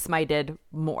see them smited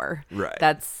more. Right.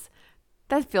 That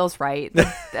feels right.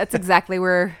 That's exactly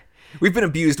where we've been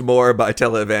abused more by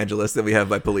televangelists than we have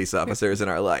by police officers in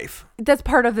our life. That's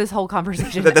part of this whole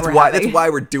conversation. That's why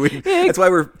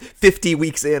we're 50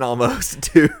 weeks in almost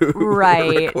to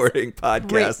recording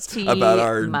podcasts about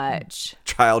our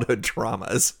childhood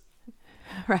traumas.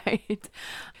 Right.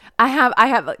 I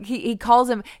have he calls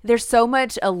him, there's so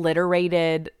much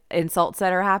alliterated insults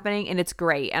that are happening, and it's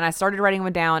great. And I started writing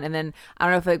them down, and then I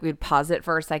don't know if we'd pause it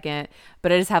for a second,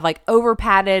 but I just have like over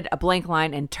padded, a blank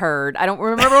line, and turd. I don't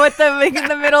remember what the in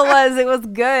the middle was. It was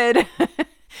good.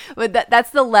 But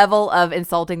that's the level of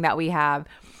insulting that we have.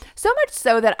 So much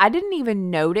so that I didn't even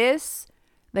notice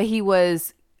that he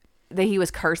was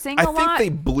cursing a lot. I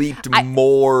think they bleeped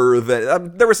more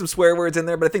than there were some swear words in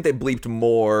there, but I think they bleeped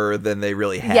more than they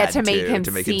really had to make him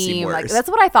seem worse. Like, that's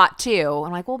what I thought too.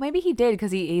 I'm like, well, maybe he did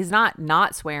because he's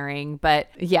not swearing, but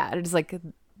yeah, it's like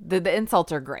the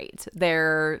insults are great.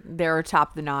 They're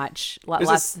top the notch.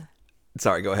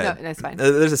 Sorry, go ahead. No, that's fine.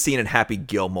 There's a scene in Happy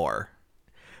Gilmore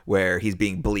where he's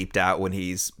being bleeped out when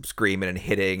he's screaming and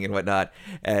hitting and whatnot,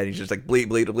 and he's just like bleep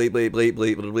bleep bleep bleep bleep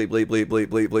bleep bleep bleep bleep bleep bleep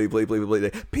bleep bleep bleep bleep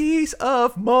bleep piece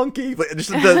of monkey. Just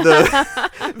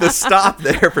the stop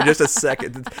there for just a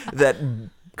second. That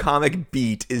comic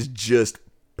beat is just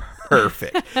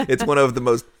perfect. It's one of the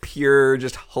most pure,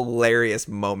 just hilarious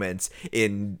moments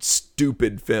in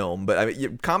stupid film. But I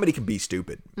mean, comedy can be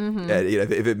stupid. Mm-hmm.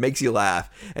 If it makes you laugh,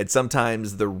 and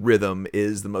sometimes the rhythm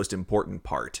is the most important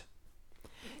part.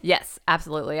 Yes,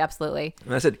 absolutely. And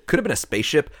I said, could have been a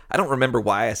spaceship. I don't remember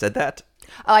why I said that.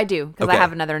 Oh, I do, because I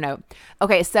have another note.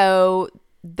 Okay, so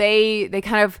they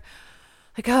kind of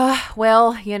like,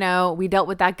 well, we dealt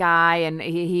with that guy, and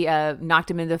he knocked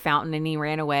him into the fountain, and he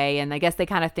ran away. And I guess they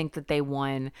kind of think that they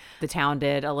won. The town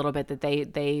did a little bit, that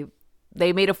they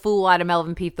made a fool out of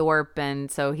Melvin P. Thorpe, and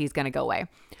so he's going to go away.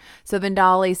 So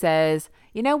Vendali says,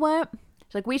 you know what?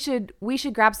 Like, we should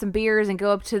grab some beers and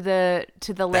go up to the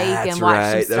lake and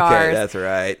watch some stars. Okay, that's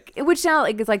right. Which sounds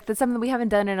like it's like that's something that we haven't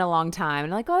done in a long time.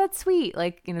 And like, oh, that's sweet.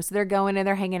 Like, so they're going and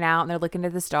they're hanging out and they're looking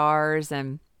at the stars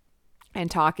and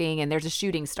talking, and there's a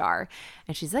shooting star,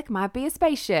 and she's like, might be a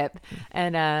spaceship.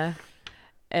 And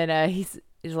he's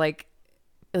like,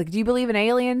 do you believe in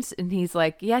aliens? And he's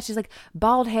like, yeah. She's like,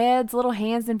 bald heads, little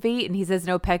hands and feet. And he says,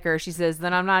 no pecker. She says,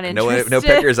 then I'm not interested. No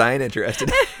peckers, I ain't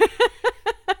interested.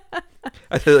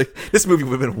 I feel like this movie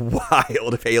would have been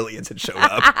wild if aliens had shown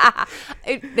up.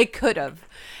 They could have.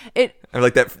 I'm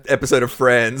like that episode of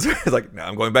Friends. It's like, no,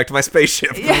 I'm going back to my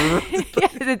spaceship. Yeah,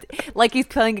 like he's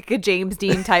playing like a James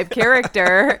Dean type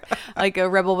character, like a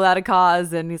rebel without a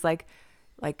cause, and he's like,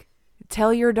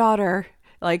 tell your daughter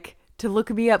like to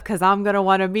look me up because I'm gonna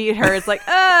want to meet her. It's like,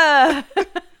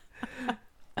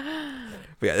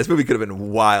 But yeah, this movie could have been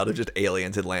wild if just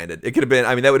aliens had landed. It could have been,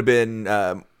 I mean, that would have been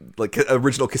like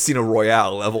original Casino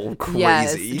Royale level crazy.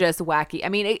 Yes, just wacky. I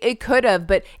mean, it could have,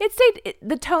 but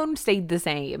the tone stayed the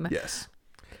same. Yes.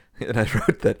 And I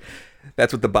wrote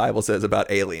that's what the Bible says about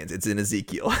aliens. It's in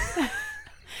Ezekiel.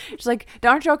 She's like,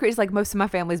 Don Joker is like, most of my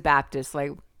family's Baptist.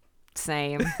 Like,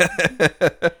 same.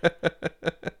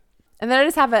 And then I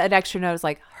just have an extra note. It's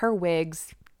like, her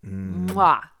wigs.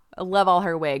 Mwah. I love all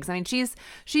her wigs. I mean,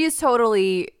 she is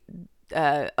totally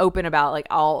open about like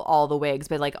all the wigs,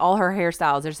 but like all her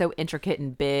hairstyles are so intricate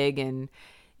and big, and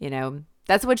you know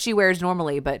that's what she wears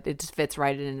normally, but it just fits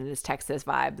right into this Texas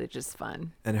vibe. It's just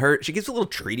fun. And she gives a little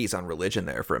treatise on religion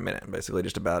there for a minute, basically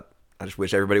just about, I just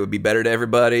wish everybody would be better to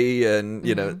everybody, and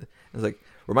you know, it's like,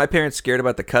 were my parents scared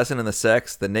about the cussing and the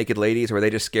sex, the naked ladies, or were they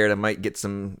just scared I might get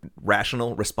some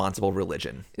rational, responsible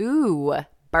religion? Ooh,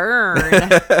 burn.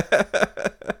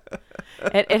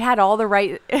 It had all the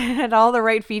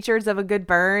right features of a good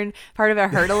burn. Part of it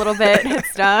hurt a little bit. It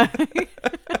stung.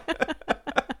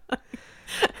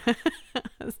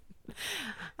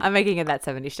 I'm making it that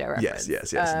 70s show reference.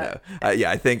 Yes. No.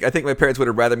 I think my parents would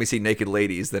have rather me see naked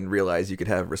ladies than realize you could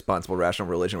have responsible, rational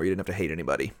religion where you didn't have to hate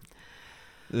anybody.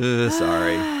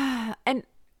 Sorry. And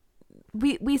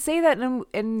we say that,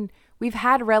 and we've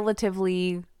had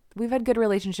good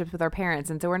relationships with our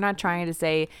parents, and so we're not trying to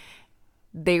say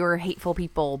they were hateful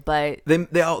people, but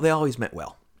they always meant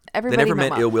well. Everybody they never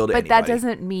meant ill will to anybody. But that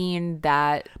doesn't mean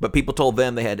that. But people told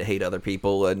them they had to hate other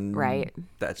people, and right.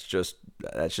 That's just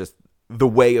the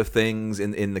way of things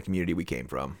in the community we came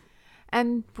from.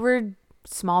 And we're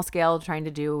small scale, trying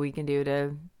to do what we can do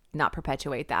to not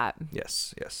perpetuate that.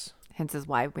 Yes. Hence is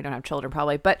why we don't have children,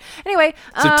 probably. But anyway,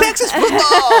 so Texas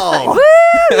football. Woo!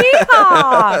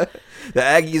 Yeehaw! The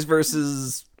Aggies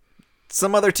versus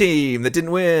some other team that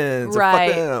didn't win. So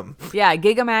right. Fuck them. Yeah,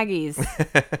 Gig'em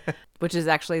Aggies, which is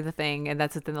actually the thing, and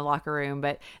that's within the locker room.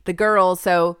 But the girls,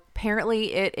 so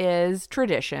apparently it is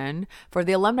tradition for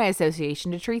the Alumni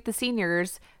Association to treat the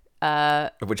seniors,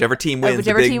 whichever team wins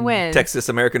the big Texas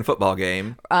American football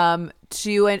game,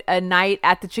 to a night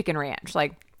at the Chicken Ranch.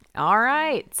 Like, all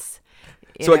right.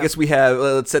 So I guess we have,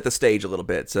 let's set the stage a little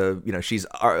bit. So, you know, she's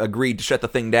agreed to shut the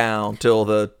thing down till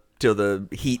the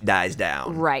heat dies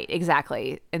down. Right,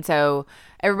 exactly. And so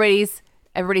everybody's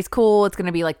cool. It's going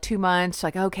to be like 2 months.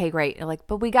 Like, okay, great. And like,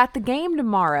 but we got the game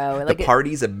tomorrow. The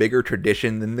party's a bigger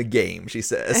tradition than the game, she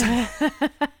says.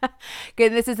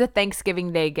 Good. This is a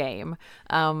Thanksgiving Day game.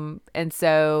 And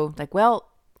so like, well,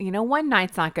 you know, one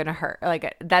night's not going to hurt.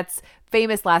 Like, that's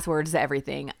famous last words to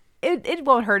everything. It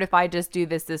won't hurt if I just do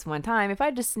this one time. If I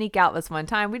just sneak out this one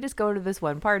time, we just go to this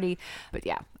one party. But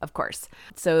yeah, of course.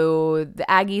 So the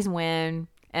Aggies win,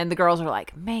 and the girls are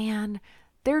like, man,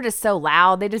 they're just so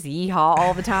loud. They just yeehaw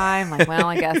all the time. Like, well,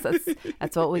 I guess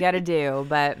that's what we got to do.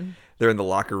 But they're in the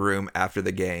locker room after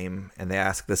the game, and they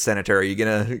ask the senator,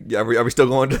 are we still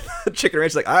going to the Chicken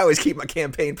Ranch? Like, I always keep my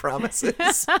campaign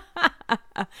promises.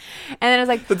 And then it's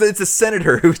like, but it's a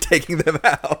senator who's taking them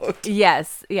out.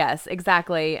 Yes,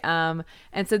 exactly. And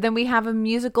so then we have a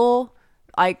musical,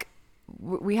 like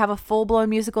we have a full-blown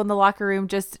musical in the locker room,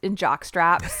 just in jock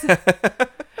straps.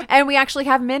 And we actually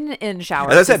have men in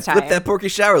showers. As I said, flip that Porky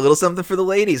shower, a little something for the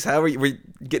ladies. How were you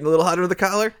getting a little hot under the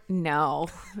collar? No,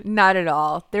 not at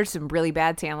all. There's some really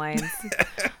bad tan lines.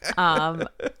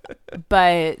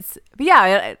 But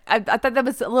yeah, I thought that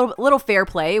was a little fair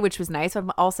play, which was nice.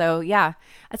 But also, yeah,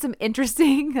 that's some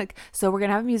interesting. Like, so we're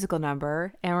gonna have a musical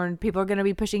number, and people are gonna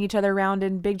be pushing each other around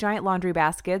in big giant laundry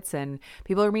baskets, and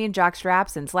people are gonna be in jock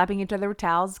straps and slapping each other with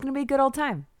towels. It's gonna be a good old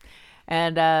time.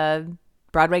 And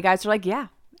Broadway guys are like, yeah,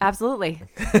 absolutely,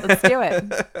 let's do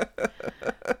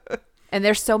it. And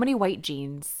there's so many white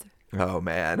jeans. Oh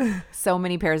man, so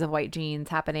many pairs of white jeans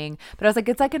happening. But I was like,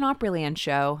 it's like an Opryland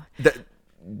show.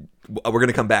 We're going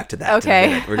to come back to that.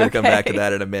 Okay. We're going to come back to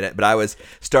that in a minute. But I was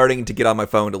starting to get on my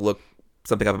phone to look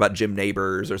something up about Jim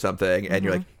Neighbors or something. And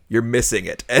you're like, you're missing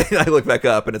it. And I look back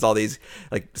up and it's all these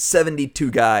like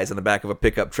 72 guys on the back of a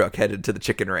pickup truck headed to the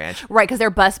Chicken Ranch. Right. Because their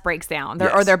bus breaks down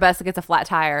or their bus gets a flat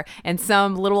tire. And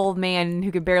some little old man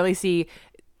who could barely see,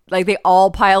 like they all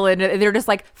pile in. They're just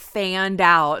like fanned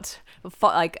out.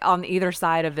 Like on either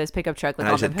side of this pickup truck. Like,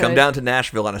 and I said, come down to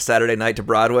Nashville on a Saturday night to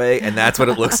Broadway, and that's what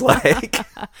it looks like.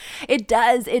 It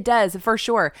does, for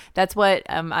sure. That's what,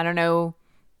 I don't know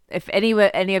if any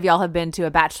of y'all have been to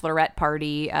a bachelorette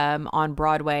party on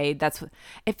Broadway.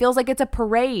 It feels like it's a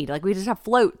parade. Like we just have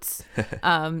floats,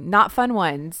 not fun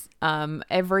ones.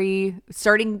 Starting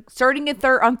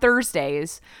on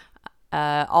Thursdays,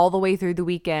 all the way through the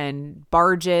weekend,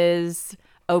 barges,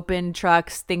 open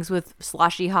trucks, things with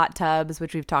sloshy hot tubs,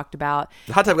 which we've talked about.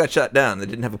 The hot tub got shut down. They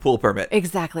didn't have a pool permit.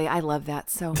 Exactly. I love that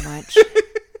so much.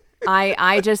 I've said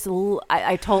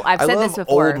I love this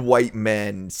before. old white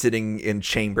men sitting in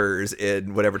chambers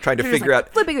in whatever, trying to They're just figure like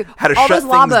out flipping how to all shut those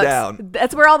law things books. down.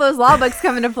 That's where all those law books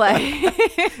come into play.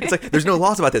 It's like, there's no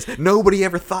laws about this. Nobody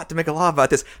ever thought to make a law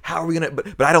about this. How are we going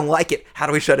to, but I don't like it. How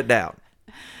do we shut it down?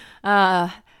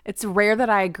 It's rare that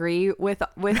I agree with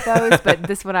those, but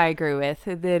this one I agree with.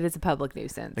 That it's a public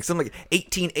nuisance. Like some like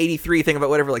 1883 thing about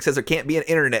whatever, like says there can't be an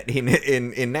internet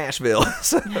in Nashville.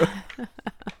 So.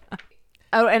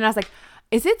 Oh, and I was like,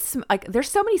 is it like there's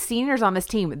so many seniors on this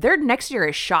team? Their next year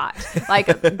is shot. Like,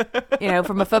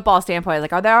 from a football standpoint,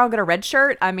 like, are they all going to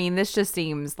redshirt? I mean, this just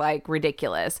seems like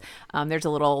ridiculous. There's a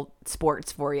little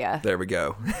sports for you. There we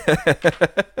go.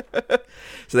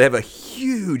 So they have a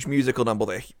huge musical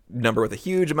number with a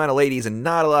huge amount of ladies and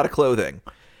not a lot of clothing.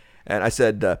 And I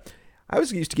said, I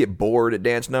was used to get bored at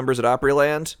dance numbers at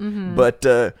Opryland, but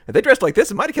if they dressed like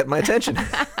this, it might have kept my attention.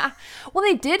 Well,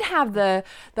 they did have the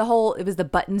whole, it was the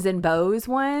buttons and bows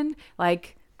one.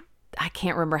 Like, I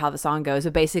can't remember how the song goes,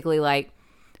 but basically like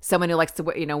someone who likes to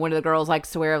wear, one of the girls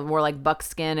likes to wear more like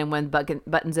buckskin and one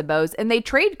buttons and bows, and they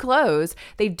trade clothes.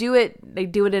 They do it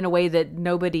in a way that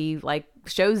nobody like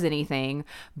shows anything,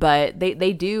 but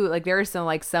they do, like, there is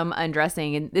some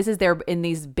undressing, and this is they're in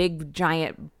these big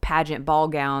giant pageant ball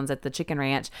gowns at the chicken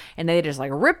ranch, and they just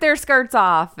like rip their skirts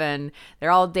off and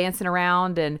they're all dancing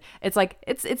around, and it's like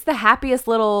it's the happiest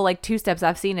little like two steps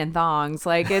I've seen in thongs.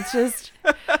 Like, it's just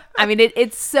I mean,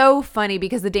 it's so funny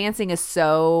because the dancing is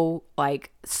so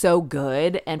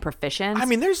good and proficient. I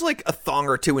mean, there's like a thong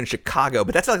or two in Chicago,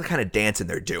 but that's not the kind of dancing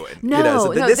they're doing.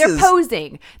 No, they're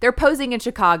posing. They're posing in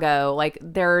Chicago. Like,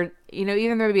 they're,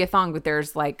 even there would be a thong, but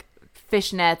there's like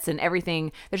fishnets and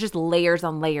everything. There's just layers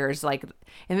on layers. Like,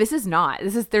 and there's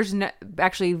no,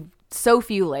 actually so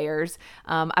few layers.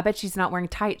 I bet she's not wearing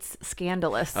tights.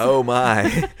 Scandalous. Oh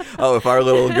my. Oh, if our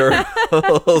little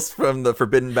girls from the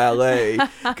Forbidden Ballet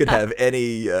could have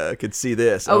any, could see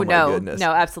this. Oh my goodness.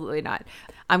 No, absolutely not.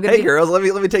 Hey girls, let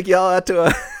me take y'all out to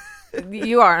a.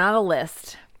 You are on a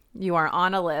list. You are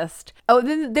on a list. Oh,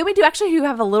 then we do actually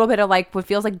have a little bit of like what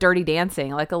feels like Dirty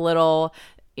Dancing, like a little,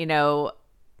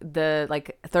 the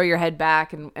like throw your head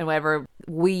back and whatever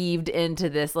weaved into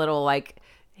this little like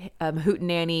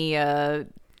hootenanny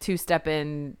two-step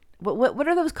in. What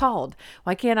are those called?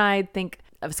 Why can't I think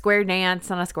of square dance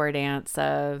on a square dance?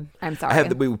 I'm sorry.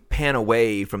 We pan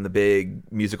away from the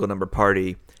big musical number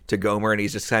party to Gomer, and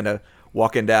he's just kind of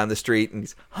walking down the street and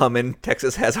he's humming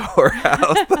Texas Has a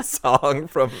Whorehouse, the song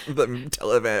from the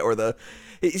televangelist.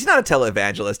 He's not a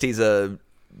televangelist. He's a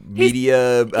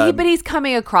media. But he's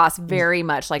coming across very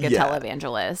much like a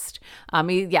televangelist.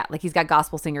 He's got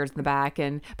gospel singers in the back,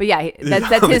 but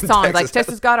that's his song. Like,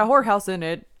 Texas got a whorehouse in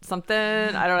it. Something,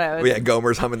 I don't know. Yeah,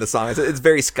 Gomer's humming the song. It's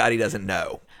very Scotty Doesn't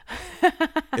Know.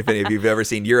 If any of you've ever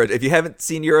seen if you haven't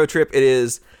seen Eurotrip, it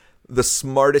is the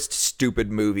smartest stupid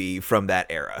movie from that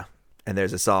era. And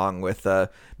there's a song with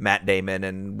Matt Damon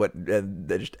and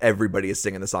just everybody is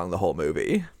singing the song the whole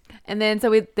movie. And then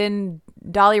then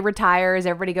Dolly retires.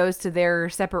 Everybody goes to their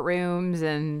separate rooms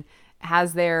and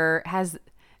has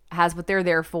what they're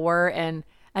there for. And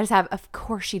I just of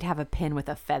course she'd have a pin with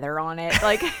a feather on it.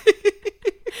 Like,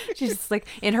 she's just like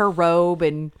in her robe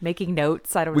and making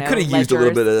notes. I don't know. We could have used a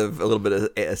little bit of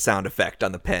a sound effect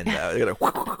on the pen though.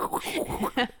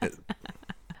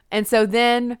 And so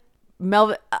then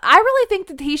Melvin, I really think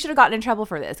that he should have gotten in trouble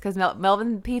for this because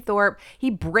Melvin P. Thorpe,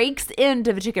 he breaks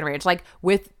into the chicken ranch like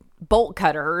with bolt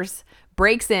cutters,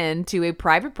 breaks into a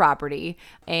private property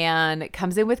and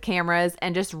comes in with cameras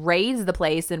and just raids the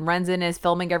place and runs in and is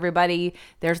filming everybody.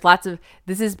 There's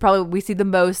this is probably, we see the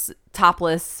most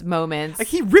topless moments. Like,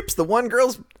 he rips the one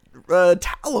girl's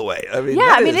towel away. I mean,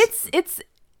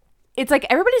 it's like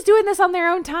everybody's doing this on their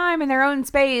own time in their own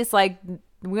space. Like,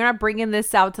 we're not bringing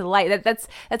this out to the light. That's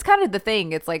kind of the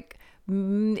thing. It's like,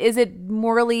 is it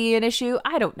morally an issue?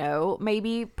 I don't know.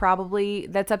 Maybe, probably.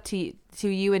 That's up to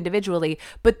you individually.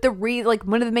 But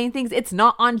one of the main things, it's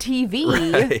not on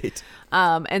TV. Right.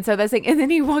 And so that's thing. And then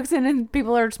he walks in and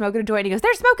people are smoking a joint and he goes,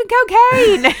 "They're smoking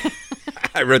cocaine."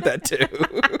 I wrote that too.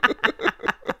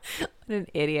 What an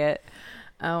idiot.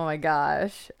 Oh my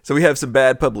gosh. So we have some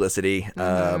bad publicity.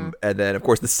 And then of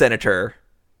course the senator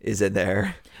is in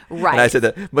there. Right. And I said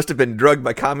that must have been drugged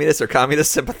by communists or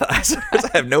communist sympathizers. I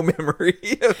have no memory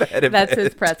of that. That's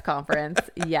his press conference.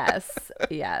 Yes.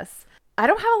 I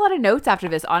don't have a lot of notes after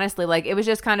this, honestly. Like, it was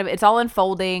just kind of, it's all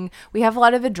unfolding. We have a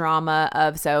lot of the drama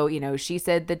of, she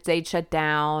said that they'd shut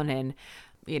down and,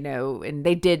 and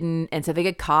they didn't, and so they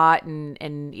get caught, and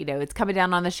it's coming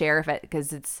down on the sheriff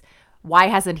because it's, why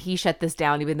hasn't he shut this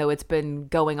down even though it's been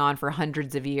going on for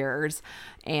hundreds of years?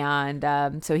 And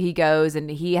so he goes, and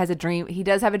he has a dream. He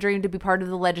does have a dream to be part of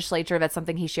the legislature. That's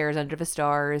something he shares under the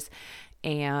stars.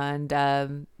 And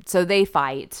so they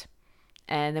fight,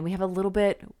 and then we have a little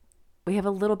bit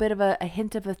of a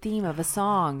hint of a theme of a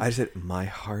song. I said, my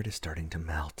heart is starting to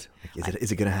melt. Like,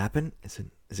 is it gonna happen? Is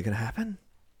it gonna happen?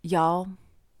 Y'all,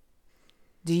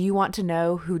 do you want to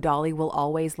know who Dolly will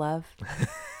always love?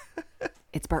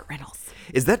 It's Burt Reynolds.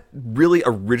 Is that really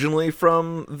originally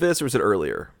from this, or is it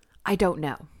earlier? I don't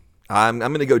know. I'm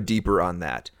going to go deeper on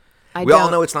that. We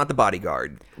all know it's not The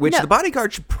Bodyguard, which The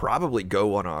Bodyguard should probably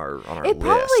go on our list. It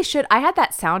probably should. I had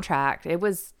that soundtrack. It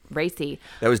was racy.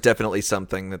 That was definitely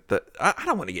something that I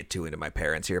don't want to get too into my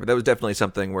parents here, but that was definitely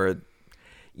something where,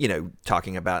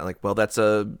 talking about like, well, that's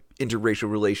a interracial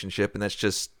relationship, and that's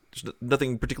just there's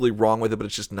nothing particularly wrong with it, but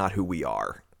it's just not who we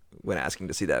are when asking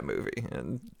to see that movie.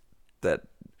 And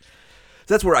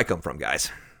that's where I come from,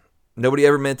 guys. Nobody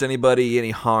ever meant anybody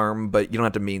any harm, but you don't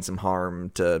have to mean some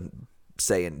harm to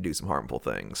say and do some harmful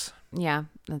things. Yeah,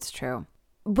 that's true.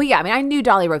 But yeah, I mean, I knew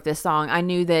Dolly wrote this song. I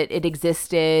knew that it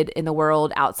existed in the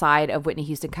world outside of Whitney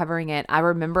Houston covering it. I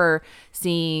remember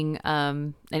seeing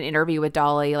an interview with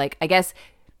Dolly. Like, I guess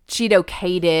she'd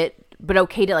okayed it, but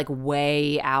okayed it like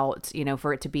way out,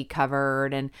 for it to be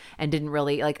covered, and didn't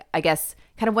really, like, I guess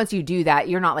kind of once you do that,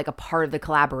 you're not like a part of the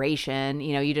collaboration,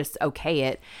 you just okay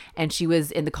it. And she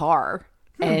was in the car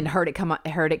and heard it come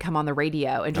on the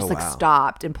radio, and just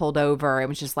stopped and pulled over and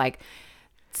was just like,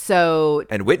 so.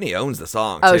 And Whitney owns the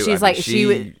song too. She's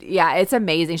it's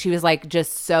amazing. She was like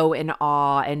just so in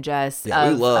awe, and just we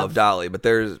love Dolly, but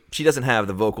she doesn't have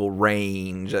the vocal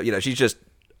range. She's just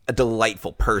a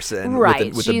delightful person,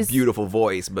 right, with a beautiful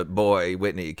voice, but boy,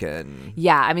 Whitney can.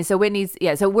 Yeah, I mean, so Whitney's,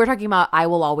 so we're talking about "I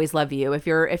Will Always Love You." If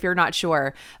you're not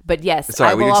sure, but yes,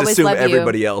 sorry, I we Will just Always assume Love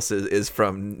everybody You else is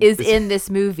in this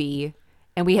movie,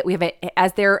 and we have it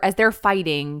as they're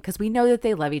fighting, because we know that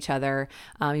they love each other,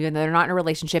 even though they're not in a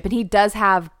relationship, and he does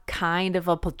have kind of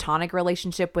a platonic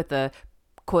relationship with a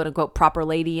quote unquote proper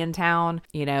lady in town,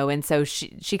 and so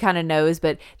she kind of knows,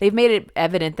 but they've made it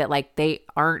evident that like they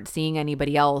aren't seeing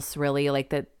anybody else really, like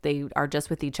that they are just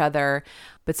with each other.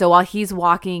 But so while he's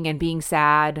walking and being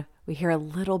sad, we hear a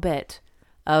little bit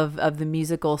of the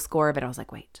musical score of it. I was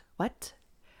like, wait, what?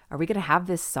 Are we gonna have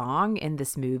this song in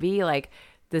this movie? Like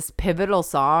this pivotal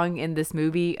song in this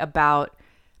movie about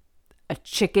a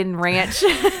chicken ranch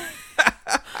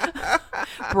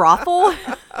brothel?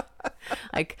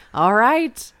 Like, all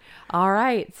right.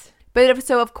 But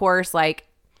so of course, like,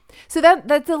 so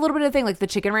that's a little bit of the thing. Like the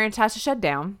chicken ranch has to shut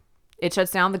down. It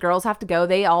shuts down. The girls have to go.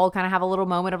 They all kind of have a little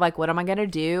moment of like, what am I gonna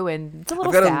do? And it's a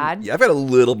little sad. I've got a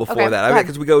little before that.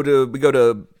 Because we go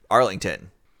to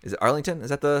Arlington. Is it Arlington? Is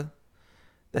that the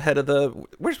head of the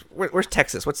where's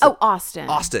Texas? Austin.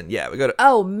 Austin, yeah. We go to.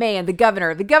 Oh man, the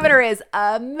governor. The governor is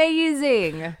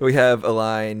amazing. We have a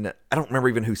line. I don't remember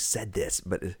even who said this,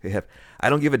 but we have. I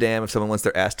don't give a damn if someone wants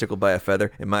their ass tickled by a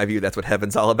feather. In my view, that's what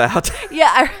heaven's all about.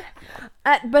 Yeah,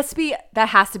 that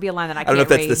has to be a line that I can't read. I don't know if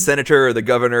that's the senator or the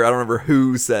governor. I don't remember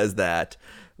who says that,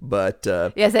 but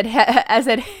yeah, I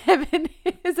said heaven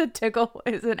is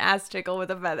an ass tickle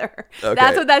with a feather. Okay.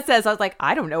 That's what that says. I was like,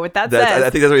 I don't know what that says. I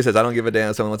think that's what he says. I don't give a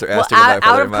damn if someone wants their ass tickled by a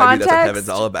feather. In my view, that's what heaven's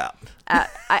all about.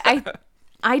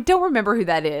 I don't remember who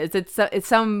that is. It's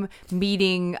some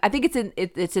meeting. I think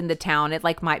it's in the town. It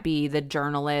like might be the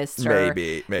journalist.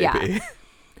 Maybe. Yeah.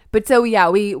 But so yeah,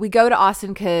 we go to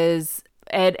Austin because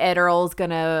Ed Earl's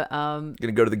gonna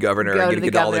go to the governor and gonna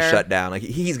get all this shut down. Like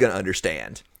he's gonna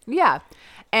understand. Yeah.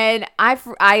 And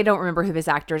I don't remember who this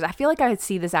actor is. I feel like I would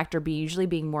see this actor usually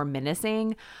being more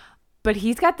menacing, but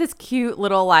he's got this cute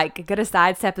little like get a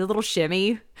sidestep, a little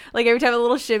shimmy. Like every time a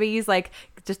little shimmy, he's like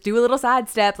just do a little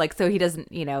sidestep, like so he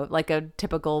doesn't, like a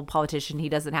typical politician, he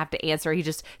doesn't have to answer. He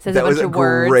just says a bunch of words. That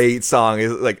was a great song. He's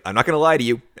like, I'm not gonna lie to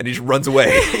you, and he just runs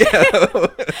away.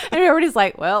 And everybody's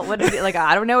like, well, what is it? Like,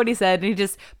 I don't know what he said. And he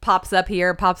just pops up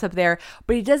here, pops up there.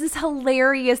 But he does this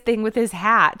hilarious thing with his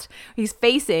hat. He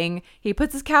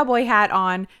puts his cowboy hat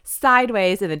on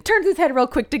sideways and then turns his head real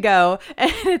quick to go.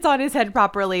 And it's on his head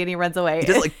properly and he runs away. He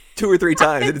does it like 2 or 3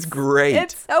 times and it's great.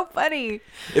 It's so funny.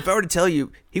 If I were to tell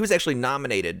you, he was actually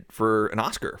nominated for an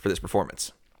Oscar for this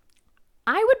performance.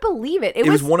 I would believe it. It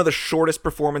was one of the shortest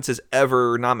performances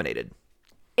ever nominated.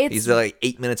 He's like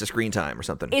 8 minutes of screen time or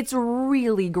something. It's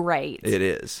really great. It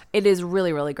is. It is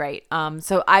really, really great.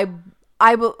 So I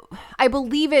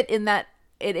believe it in that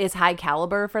it is high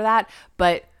caliber for that,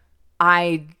 but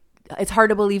I it's hard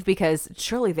to believe because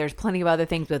surely there's plenty of other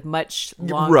things with much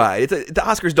longer. Right. The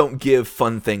Oscars don't give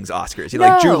fun things Oscars.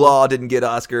 Like Jude Law didn't get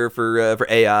Oscar for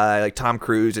AI. Like Tom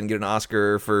Cruise didn't get an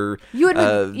Oscar for. Ewan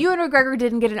McGregor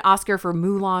didn't get an Oscar for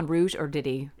Moulin Rouge, or did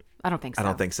he? I don't think so. I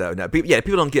don't think so. No. People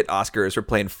don't get Oscars for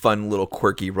playing fun little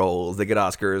quirky roles. They get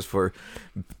Oscars for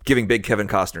giving big Kevin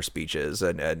Costner speeches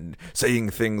and saying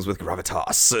things with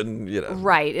gravitas and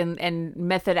Right, and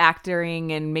method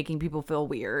acting and making people feel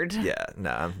weird. Yeah,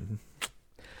 no.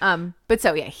 But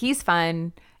so yeah, he's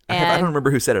fun. And I don't remember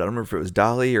who said it. I don't remember if it was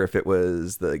Dolly or if it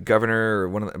was the governor or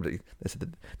one of them. They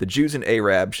said the Jews and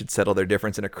Arab should settle their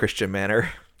difference in a Christian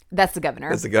manner. That's the governor.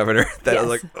 That's the governor. That Yes. I was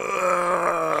like,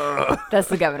 ugh. That's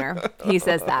the governor. He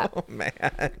says that. Oh,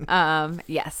 man.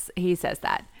 Yes, he says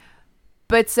that.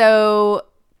 But so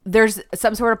there's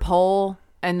some sort of poll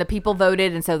and the people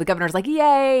voted. And so the governor's like,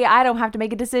 yay, I don't have to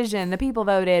make a decision. The people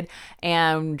voted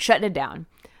and shutting it down.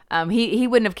 He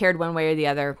wouldn't have cared one way or the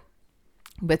other.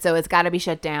 But so it's got to be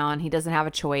shut down. He doesn't have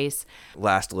a choice.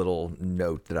 Last little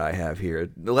note that I have here,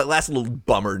 the last little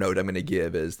bummer note I'm going to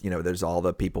give is, there's all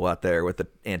the people out there with the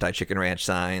anti-chicken ranch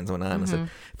signs and whatnot. Mm-hmm. So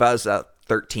if I was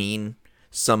 13,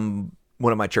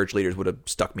 one of my church leaders would have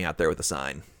stuck me out there with a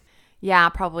sign. Yeah,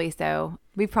 probably so.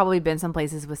 We've probably been some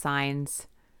places with signs.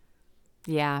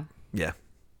 Yeah. Yeah.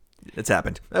 It's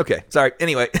happened. Okay. Sorry.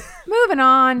 Anyway. Moving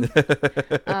on.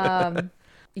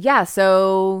 Yeah,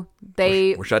 so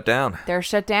We're shut down. They're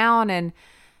shut down, and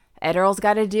Ed Earl's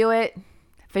got to do it.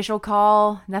 Official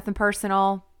call, nothing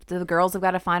personal. The girls have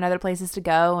got to find other places to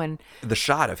go, and The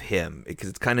shot of him, because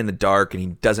it's kind of in the dark and he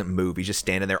doesn't move. He's just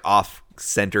standing there off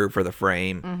center for the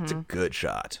frame. It's a good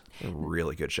shot. A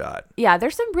really good shot. yeah,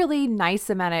 there's some really nice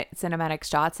cinematic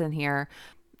shots in here.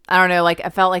 I don't know, like I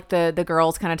felt like the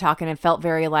girls kind of talking. It felt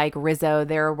very like Rizzo.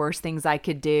 There are worse things I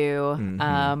could do.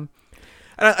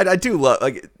 And I do love,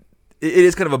 like, it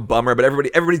is kind of a bummer, but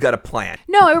everybody's got a plan.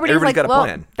 No, everybody's like, got a well,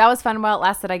 plan. that was fun while it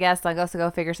lasted, I guess. Like, let's go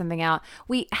figure something out.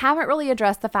 We haven't really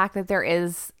addressed the fact that there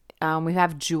is, we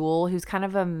have Jewel, who's kind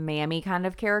of a mammy kind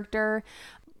of character.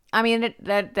 I mean,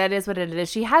 that is what it is.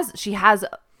 She has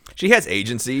She has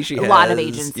agency. She has a lot of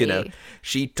agency.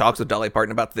 She talks with Dolly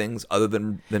Parton about things other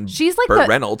than she's like Burt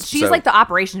Reynolds. She's like the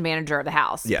operations manager of the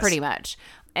house, Yes. pretty much.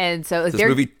 And so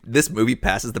this movie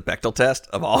passes the Bechdel test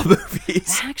of all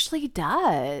movies. it actually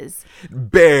does.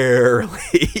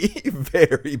 Barely,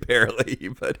 very barely,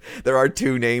 but there are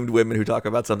two named women who talk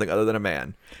about something other than a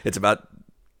man. It's about,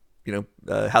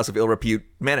 House of Ill Repute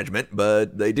management,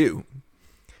 but they do.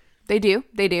 They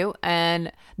do.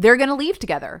 And they're going to leave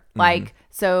together. Like,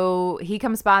 so he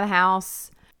comes by the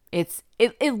house.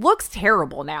 It looks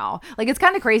terrible now. Like, it's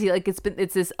kind of crazy. Like,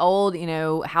 it's this old,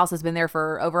 house that's been there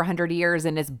for over 100 years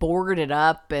and it's boarded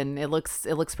up and it looks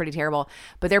pretty terrible.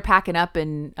 But they're packing up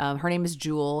and her name is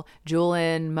Jewel. Jewel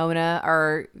and Mona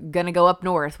are going to go up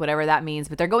north, whatever that means.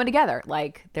 But they're going together.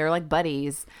 Like, they're like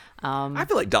buddies. I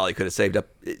feel like Dolly could have saved up.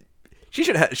 She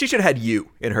should have had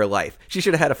you in her life. She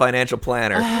should have had a financial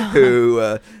planner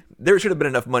who there should have been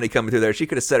enough money coming through there. She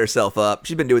could have set herself up.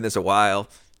 She's been doing this a while.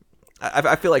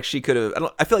 I feel like she could have.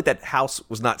 I feel like that house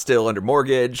was not still under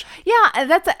mortgage. Yeah,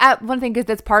 that's one thing because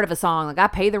that's part of a song. Like, I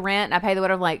pay the rent, and I pay the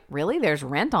whatever. Like, really, there's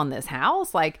rent on this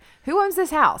house? Like, who owns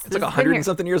this house? It's like 100 and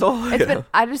something years old. It's been.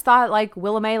 I just thought like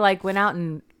Willa Mae went out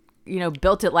and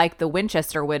built it like the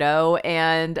Winchester widow,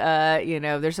 and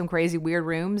there's some crazy weird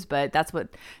rooms, but that's what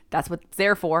it's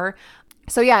there for.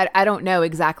 So yeah, I don't know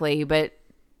exactly, but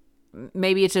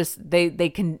maybe it's just they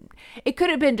can. It could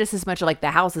have been just as much like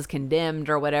the house is condemned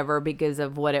or whatever because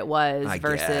of what it was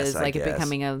versus I it guess.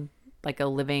 becoming a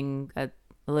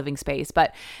living space.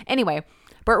 But anyway,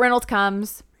 Burt Reynolds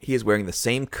comes. He is wearing the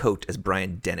same coat as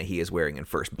Brian Dennehy is wearing in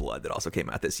First Blood that also came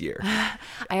out this year.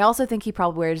 I also think he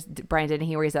probably wears Brian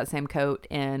Dennehy wears that same coat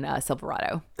in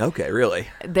Silverado. Okay, really?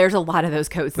 There's a lot of those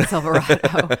coats in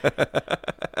Silverado.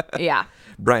 Yeah.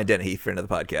 Brian Dennehy, friend of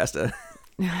the podcast.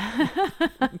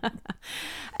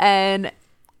 And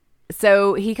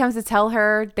so he comes to tell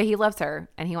her that he loves her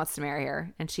and he wants to marry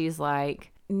her. And she's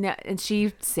like, no. And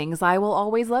she sings, I will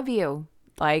always love you.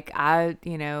 Like, I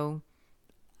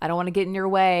don't want to get in your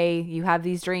way. You have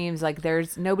these dreams. Like,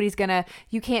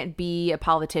 you can't be a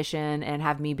politician and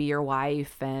have me be your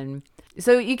wife. And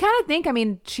so you kind of think,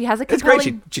 she has a compelling... It's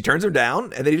great. She turns him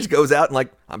down and then he just goes out and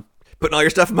like, I'm putting all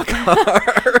your stuff in my car.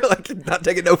 Like, not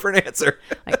taking no for an answer.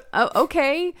 Like, oh,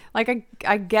 okay. Like,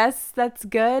 I guess that's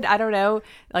good. I don't know.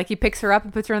 Like, he picks her up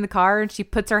and puts her in the car and she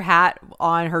puts her hat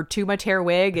on her too much hair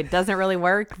wig. It doesn't really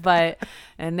work,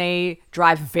 and they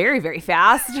drive very, very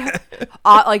fast.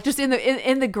 Like, just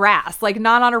in the grass, like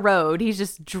not on a road. He's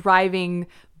just driving,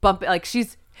 bumping. Like,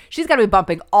 She's got to be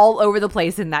bumping all over the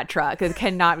place in that truck. It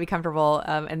cannot be comfortable.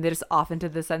 And they're just off into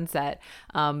the sunset.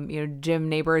 Jim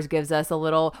Neighbors gives us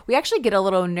we actually get a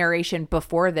little narration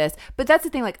before this, but that's the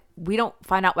thing. Like, we don't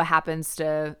find out what happens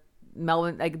to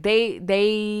Melvin. Like,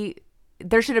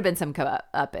 there should have been some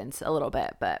come-uppance a little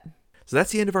bit, but. So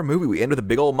that's the end of our movie. We end with a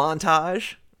big old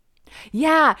montage.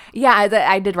 Yeah.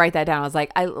 I did write that down. I was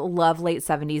like, I love late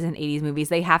 70s and 80s movies.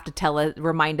 They have to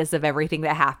remind us of everything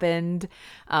that happened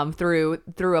through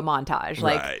a montage.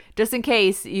 Like, right. Just in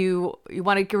case you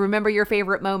want to remember your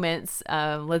favorite moments,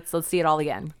 let's see it all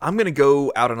again. I'm going to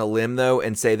go out on a limb, though,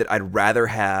 and say that I'd rather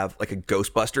have like a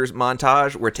Ghostbusters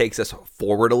montage where it takes us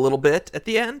forward a little bit at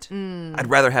the end. I'd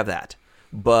rather have that.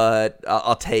 But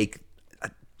I'll take...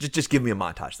 Just give me a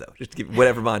montage, though. Just give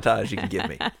whatever montage you can give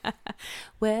me.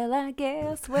 Well, I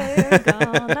guess we're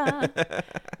gonna.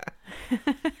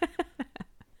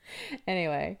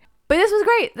 Anyway, but this was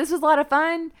great. This was a lot of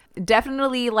fun.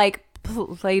 Definitely,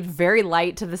 played very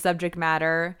light to the subject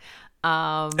matter.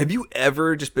 Have you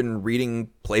ever just been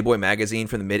reading Playboy magazine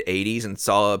from the mid '80s and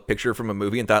saw a picture from a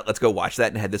movie and thought, "Let's go watch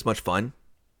that," and had this much fun?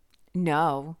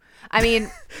 No, I mean,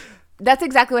 that's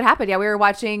exactly what happened. Yeah, we were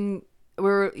watching. We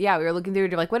were looking through,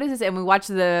 like, what is this? And we watched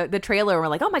the trailer and we're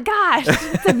like, oh my gosh,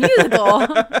 it's a musical.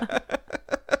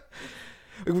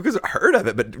 Because I heard of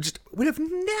it, but just would have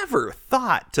never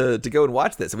thought to go and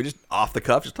watch this. And we just off the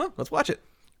cuff, let's watch it.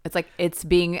 It's like it's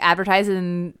being advertised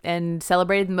and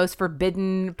celebrated the most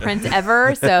forbidden print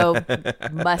ever, so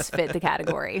must fit the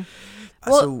category.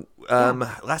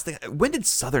 Last thing, when did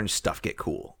Southern stuff get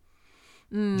cool?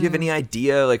 Do you have any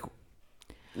idea? Like,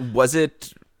 was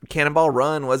it Cannonball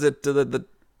Run? Was it the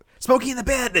Smokey and the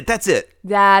Bandit? That's it.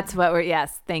 That's what we're.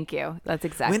 Yes, thank you. That's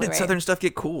exactly. When did Southern stuff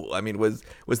get cool? I mean, was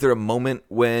there a moment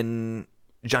when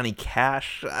Johnny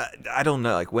Cash? I don't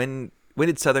know. Like, when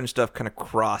did Southern stuff kind of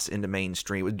cross into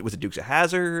mainstream? Was it Dukes of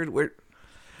Hazzard? It was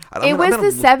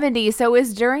the 70s, so it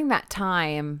was during that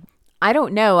time. I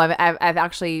don't know. I've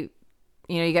actually.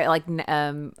 You got like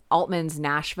Altman's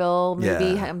Nashville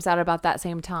movie comes out about that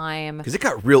same time. Because it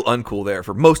got real uncool there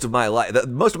for most of my life.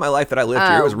 Most of my life that I lived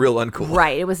here, it was real uncool.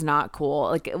 Right, it was not cool.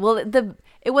 Like, well,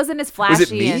 it wasn't as flashy.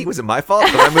 Was it me? Was it my fault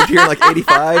that I moved here in like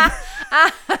 '85?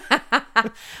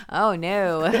 Oh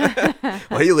no.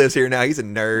 Well, he lives here now. He's a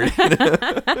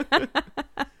nerd.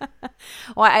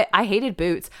 Well, I hated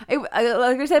boots. Like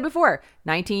I said before,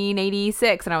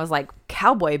 1986, and I was like,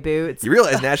 cowboy boots. You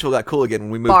realize Nashville got cool again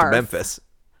when we moved to Memphis.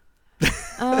 But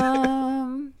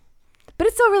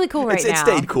it's still really cool now. It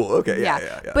stayed cool. Okay,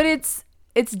 yeah. But it's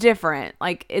different.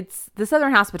 Like, it's the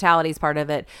Southern hospitality is part of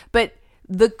it, but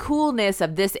the coolness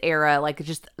of this era, like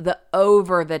just the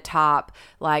over the top,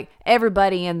 like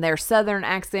everybody in their Southern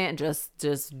accent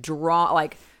just draw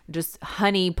like. Just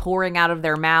honey pouring out of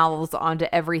their mouths onto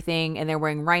everything, and they're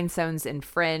wearing rhinestones and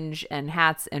fringe and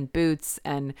hats and boots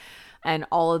and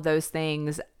all of those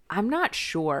things. I'm not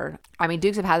sure. I mean,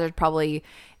 Dukes of Hazzard probably,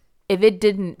 if it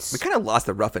didn't. We kind of lost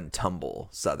the rough and tumble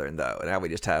Southern though, and now we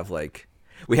just have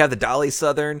we have the Dolly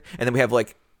Southern, and then we have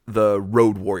like the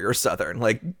Road Warrior Southern,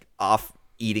 like off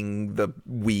eating the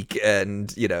week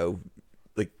and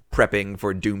like prepping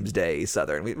for Doomsday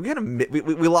Southern.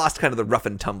 We lost kind of the rough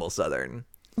and tumble Southern.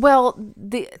 Well,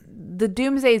 the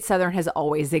Doomsday Southern has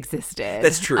always existed.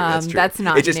 That's true. That's not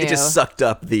new. It just sucked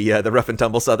up the rough and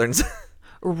tumble Southerns.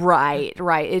 Right.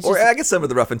 It's I guess some of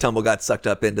the rough and tumble got sucked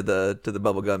up into the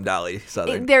bubblegum Dolly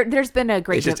Southern. There's been a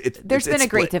great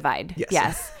great divide.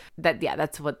 Yes.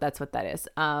 That's what that is.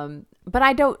 But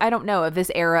I don't know of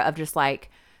this era of just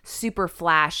like super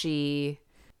flashy.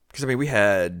 Because I mean, we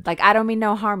had like I don't mean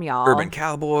no harm, y'all. Urban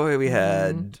Cowboy. We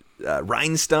had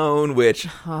Rhinestone, which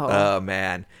oh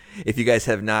man, if you guys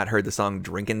have not heard the song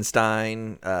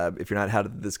Drinkenstein, if you're not How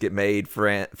Did This Get Made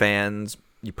fans,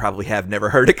 you probably have never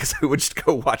heard it because I would just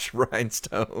go watch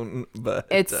Rhinestone. But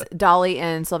it's Dolly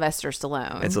and Sylvester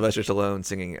Stallone. And Sylvester Stallone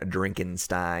singing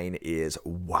Drinkenstein is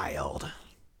wild.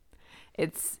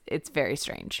 It's very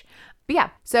strange. But yeah,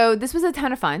 so this was a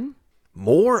ton of fun.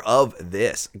 More of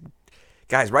this.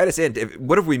 Guys, write us in.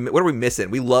 What are we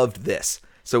missing? We loved this.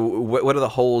 So what are the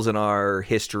holes in our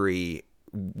history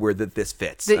where this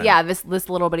fits? This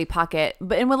little bitty pocket.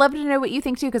 And we'd love to know what you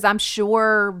think too, because I'm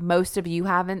sure most of you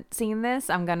haven't seen this.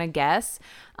 I'm gonna guess.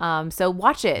 So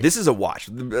watch it. This is a watch.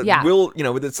 Yeah. We'll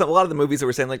a lot of the movies that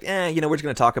we're saying like, we're just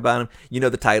gonna talk about them. You know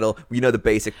the title. You know the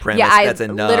basic premise. Yeah, that's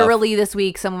enough. Literally this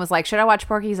week, someone was like, "Should I watch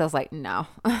Porky's?" I was like, "No."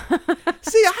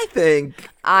 See,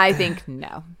 I think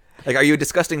no. Like, are you a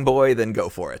disgusting boy? Then go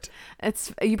for it.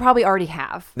 You probably already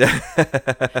have.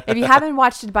 If you haven't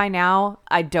watched it by now,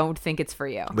 I don't think it's for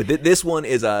you. But this one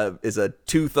is a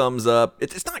 2 thumbs up.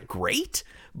 It's not great,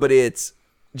 but it's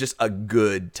just a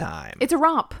good time. It's a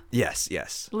romp. Yes,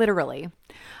 yes. Literally.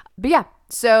 But yeah,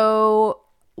 so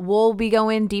we'll be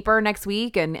going deeper next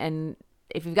week, and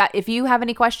if you have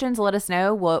any questions, let us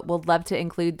know. We'll love to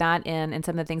include that in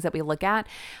some of the things that we look at.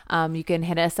 You can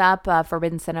hit us up,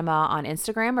 Forbidden Cinema on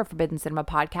Instagram or Forbidden Cinema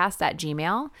Podcast at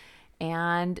Gmail,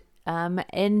 and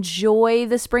enjoy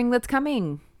the spring that's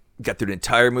coming. Got through an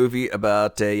entire movie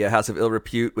about a house of ill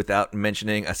repute without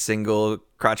mentioning a single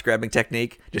crotch grabbing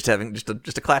technique. Just having just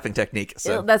a clapping technique.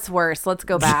 So That's worse. Let's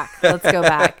go back. Let's go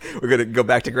back. we're gonna go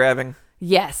back to grabbing.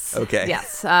 Yes. Okay.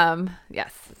 Yes.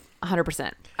 Yes.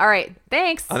 100%. All right.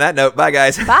 Thanks. On that note, bye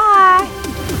guys. Bye.